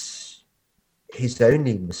his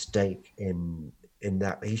only mistake in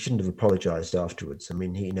that, he shouldn't have apologized afterwards. I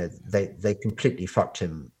mean, they completely fucked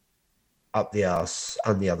him up the arse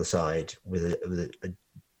and the other side with a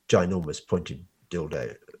ginormous pointed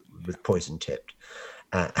dildo with poison tipped,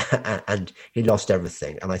 and he lost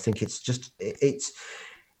everything. And I think it's just it's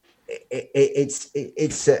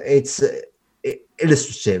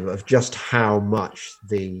illustrative of just how much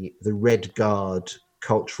the Red Guard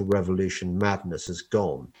cultural revolution madness has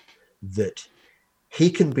gone, that he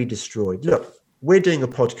can be destroyed. Look, we're doing a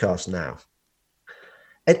podcast now.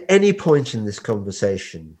 At any point in this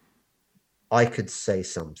conversation, I could say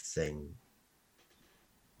something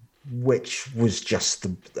which was just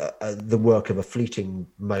the work of a fleeting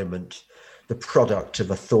moment, the product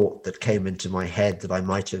of a thought that came into my head that I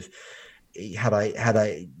might have, had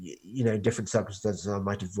I in different circumstances, I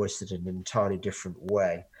might have voiced it in an entirely different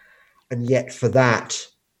way. And yet for that,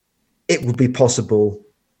 it would be possible,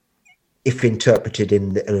 if interpreted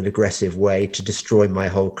in an aggressive way, to destroy my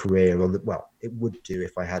whole career. It would do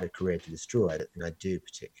if I had a career to destroy. I don't think I do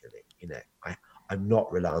particularly. I'm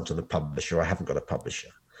not reliant on a publisher. I haven't got a publisher.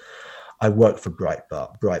 I work for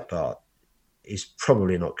Breitbart. Breitbart is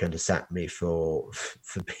probably not going to sack me for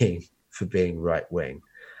being right wing.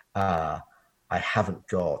 I haven't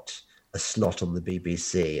got a slot on the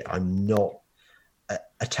BBC. I'm not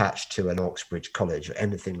attached to an Oxbridge College or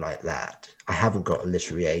anything like that. I haven't got a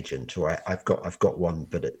literary agent, or I've got one,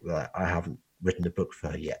 but I haven't written a book for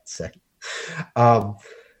her yet. So,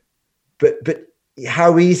 but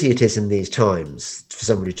how easy it is in these times for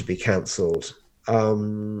somebody to be cancelled. I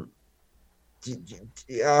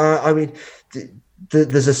mean,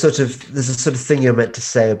 there's a sort of thing you're meant to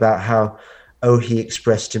say about how, he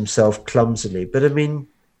expressed himself clumsily, but I mean,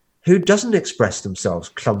 who doesn't express themselves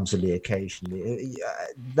clumsily occasionally?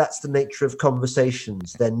 That's the nature of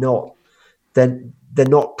conversations. They're not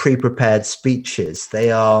pre-prepared speeches.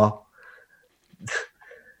 They're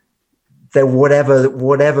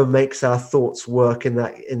whatever makes our thoughts work in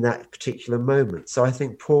that particular moment. So I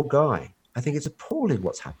think, poor guy. I think it's appalling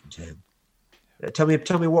what's happened to him. Tell me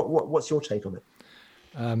what's your take on it?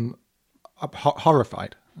 I'm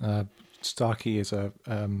horrified. Starkey is a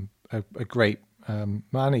great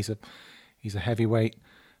man. He's a heavyweight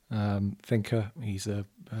thinker. He's a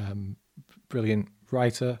brilliant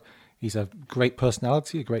writer. He's a great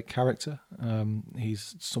personality, a great character.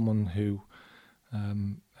 He's someone who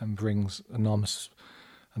brings enormous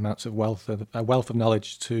amounts of a wealth of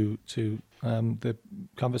knowledge to the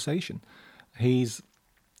conversation. He's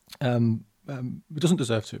doesn't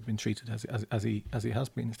deserve to have been treated as he has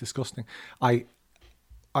been. It's disgusting. I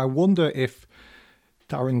wonder if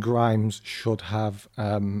Darren Grimes should have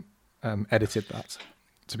edited that,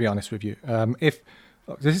 to be honest with you.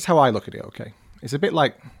 This is how I look at it, okay? It's a bit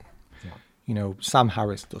like, Sam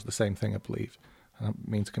Harris does the same thing, I believe. I don't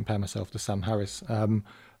mean to compare myself to Sam Harris.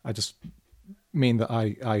 I just mean that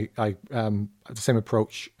I have the same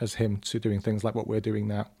approach as him to doing things like what we're doing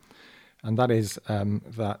now. And that is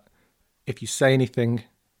that if you say anything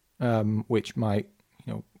which might,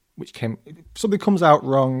 if something comes out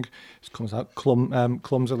wrong, it comes out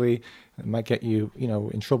clumsily, it might get you,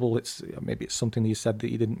 in trouble. Maybe it's something that you said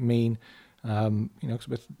that you didn't mean. Because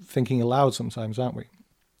we're thinking aloud sometimes, aren't we?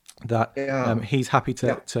 That he's happy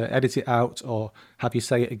to edit it out or have you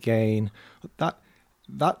say it again.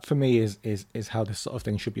 That for me is how this sort of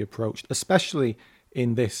thing should be approached, especially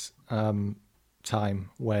in this time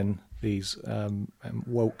when these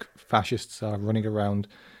woke fascists are running around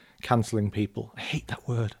cancelling people. I hate that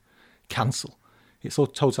word, cancel. It's so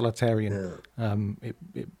totalitarian. Yeah.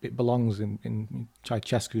 It belongs in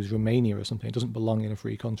Ceausescu's Romania or something. It doesn't belong in a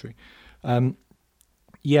free country. I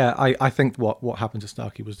think what happened to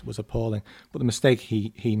Starkey was appalling. But the mistake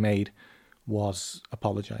he made was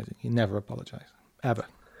apologising. He never apologised, ever.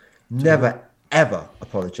 Never, ever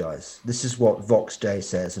apologise. This is what Vox Day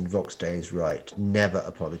says, and Vox Day is right. Never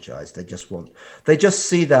apologise. They just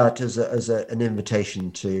see that as an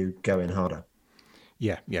invitation to go in harder.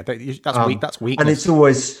 Yeah. That's weakness. And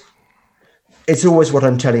it's always what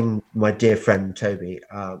I'm telling my dear friend Toby.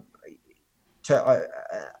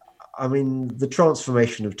 I mean, the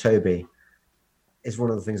transformation of Toby is one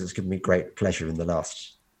of the things that's given me great pleasure in the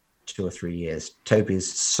last 2 or 3 years. Toby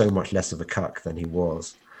is so much less of a cuck than he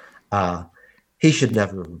was. He should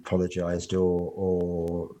never have apologised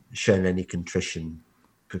or shown any contrition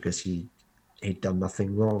because he'd done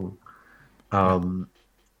nothing wrong. And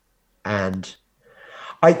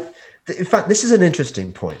in fact, this is an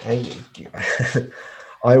interesting point.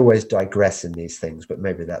 I always digress in these things, but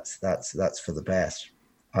maybe that's for the best.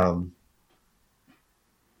 And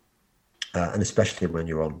especially when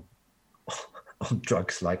you're on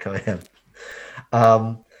drugs like I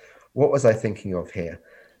am. What was I thinking of here?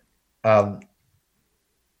 Oh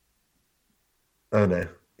no,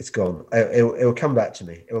 it's gone. It will come back to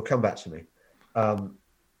me. It will come back to me. Going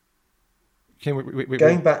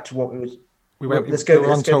back to what we was. Let's go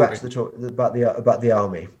back to the talk about the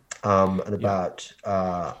army and about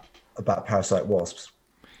parasite wasps.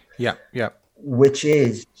 Yeah. Which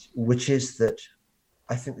is that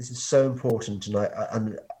I think this is so important,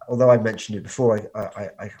 and although I mentioned it before,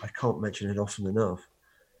 I can't mention it often enough.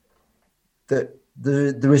 That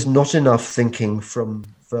there is not enough thinking from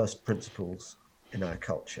first principles in our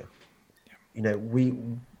culture. You know,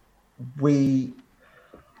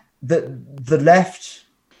 the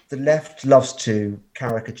left loves to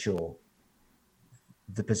caricature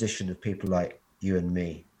the position of people like you and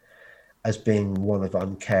me as being one of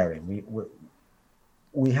uncaring.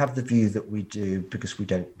 We have the view that we do because we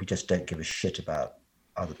just don't give a shit about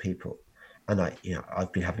other people. And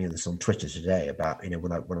I've been having this on Twitter today about,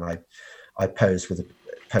 when I posed in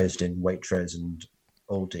Waitrose and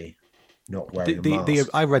Aldi, not wearing a mask.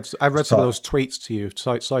 I read some of those tweets to you.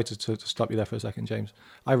 Sorry to stop you there for a second, James.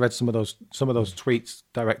 I read some of those tweets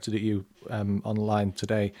directed at you online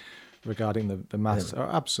today regarding the masks. Are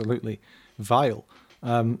absolutely vile.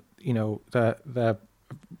 They're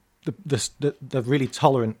really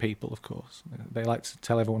tolerant people, of course. They like to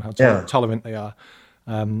tell everyone how tolerant they are.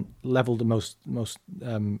 Level the most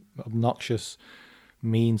obnoxious,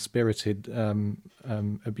 mean-spirited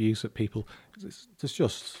abuse at people. It's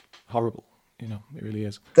just horrible. It really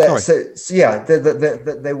is. They want to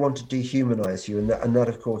dehumanize you, and that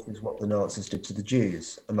of course is what the Nazis did to the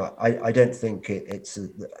Jews. And I don't think it's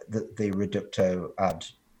the reducto ad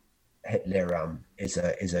Hitleram is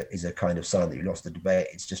a kind of sign that you lost the debate.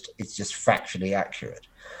 It's just factually accurate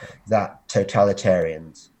that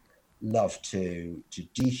totalitarians love to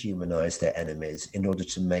dehumanize their enemies in order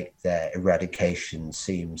to make their eradication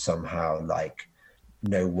seem somehow like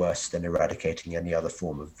no worse than eradicating any other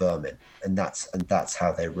form of vermin, and that's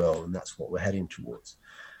how they roll, and that's what we're heading towards.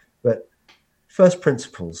 But first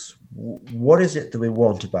principles, what is it that we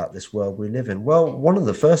want about this world we live in? Well, one of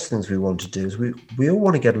the first things we want to do is we all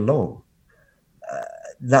want to get along.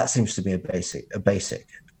 That seems to be a basic.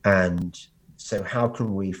 And so how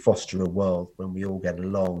can we foster a world when we all get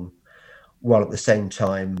along, while at the same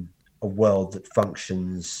time a world that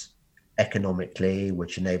functions economically,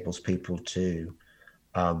 which enables people to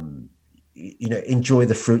enjoy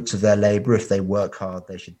the fruits of their labor? If they work hard,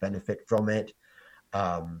 they should benefit from it.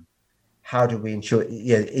 How do we ensure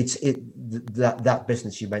that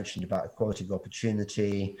business you mentioned about equality of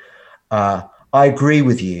opportunity? I agree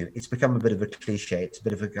with you. It's become a bit of a cliche. It's a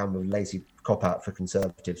bit of a kind of lazy cop out for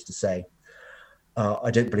conservatives to say, I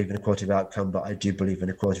don't believe in equality of outcome, but I do believe in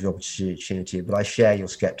equality of opportunity. But I share your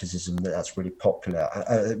skepticism that that's really popular,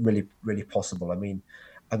 really, really possible. I mean,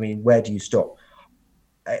 where do you stop?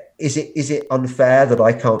 Is it unfair that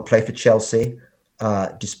I can't play for Chelsea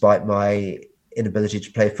despite my inability to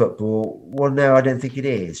play football? Well, no, I don't think it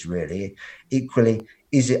is really. Equally,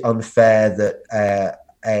 is it unfair that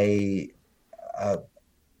an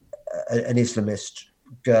Islamist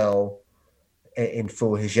girl in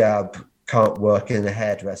full hijab can't work in a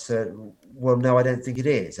hairdresser? Well, no, I don't think it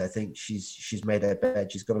is. I think she's made her bed,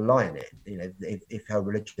 she's got to lie in it. If her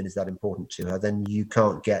religion is that important to her, then you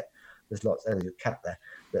can't get. There's lots. There's a cat there.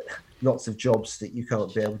 But lots of jobs that you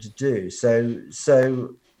can't be able to do. So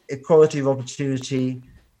equality of opportunity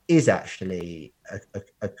is actually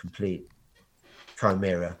a complete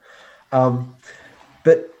chimera.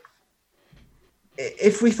 But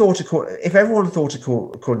if everyone thought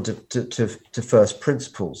according to first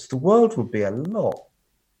principles, the world would be a lot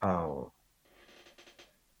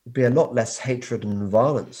less hatred and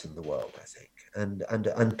violence in the world, I think, and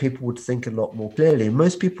people would think a lot more clearly.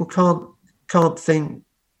 Most people can't think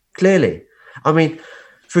clearly. I mean,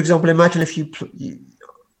 for example, imagine if you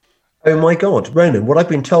oh my God, Ronan, what I've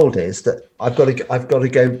been told is that I've got to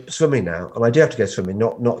go swimming now, and I do have to go swimming,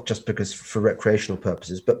 not just because for recreational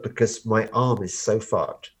purposes, but because my arm is so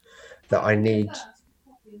fucked that I need.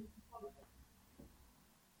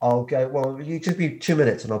 I'll go. Well, you just be 2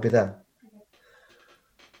 minutes, and I'll be there.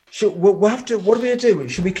 We'll have to. What are we going to do?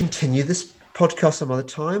 Should we continue this podcast some other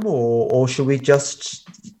time, or should we just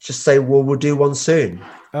say, well, we'll do one soon?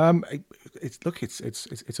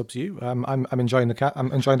 It's up to you. I'm enjoying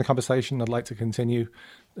the conversation. I'd like to continue,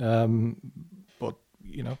 but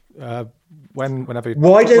whenever.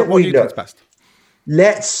 Why don't we look? Best?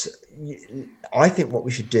 let's. I think what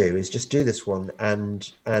we should do is just do this one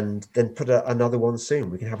and then put another one soon.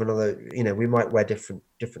 We can have another. We might wear different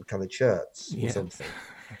coloured shirts or something.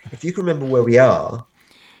 If you can remember where we are.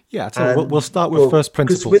 Yeah, so we'll start with first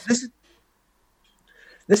principles.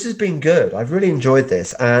 This has been good. I've really enjoyed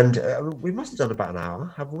this, and we must have done about an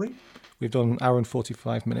hour, haven't we? We've done an hour and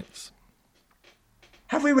 45 minutes.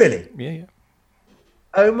 Have we really? Yeah.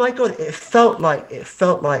 Oh my god! It felt like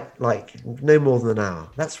no more than an hour.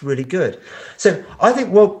 That's really good. So I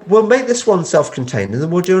think we'll make this one self-contained, and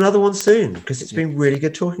then we'll do another one soon because it's been really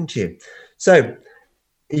good talking to you. So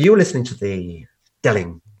you're listening to the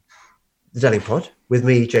Delling Pod with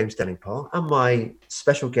me, James Dellingpole, and my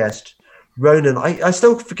special guest, Ronan. I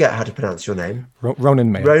still forget how to pronounce your name.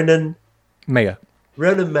 Ronan Maher. Ronan Maher.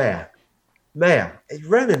 Ronan Maher.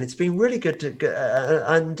 Ronan, it's been really good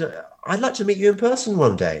and I'd like to meet you in person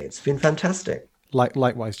one day. It's been fantastic.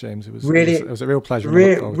 Likewise, James. It was a real pleasure.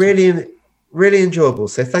 Really enjoyable.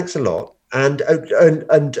 So thanks a lot. And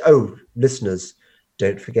listeners,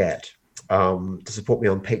 don't forget to support me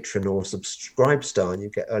on Patreon or Subscribestar, and you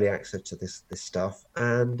get early access to this stuff.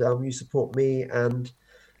 And you support me and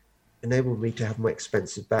enable me to have my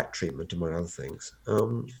expensive back treatment, among other things.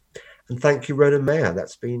 And thank you, Ronan Maher.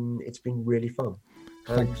 It's been really fun.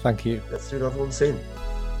 Thank you. Let's do another one soon.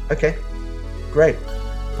 Okay, great.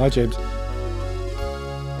 Bye, James.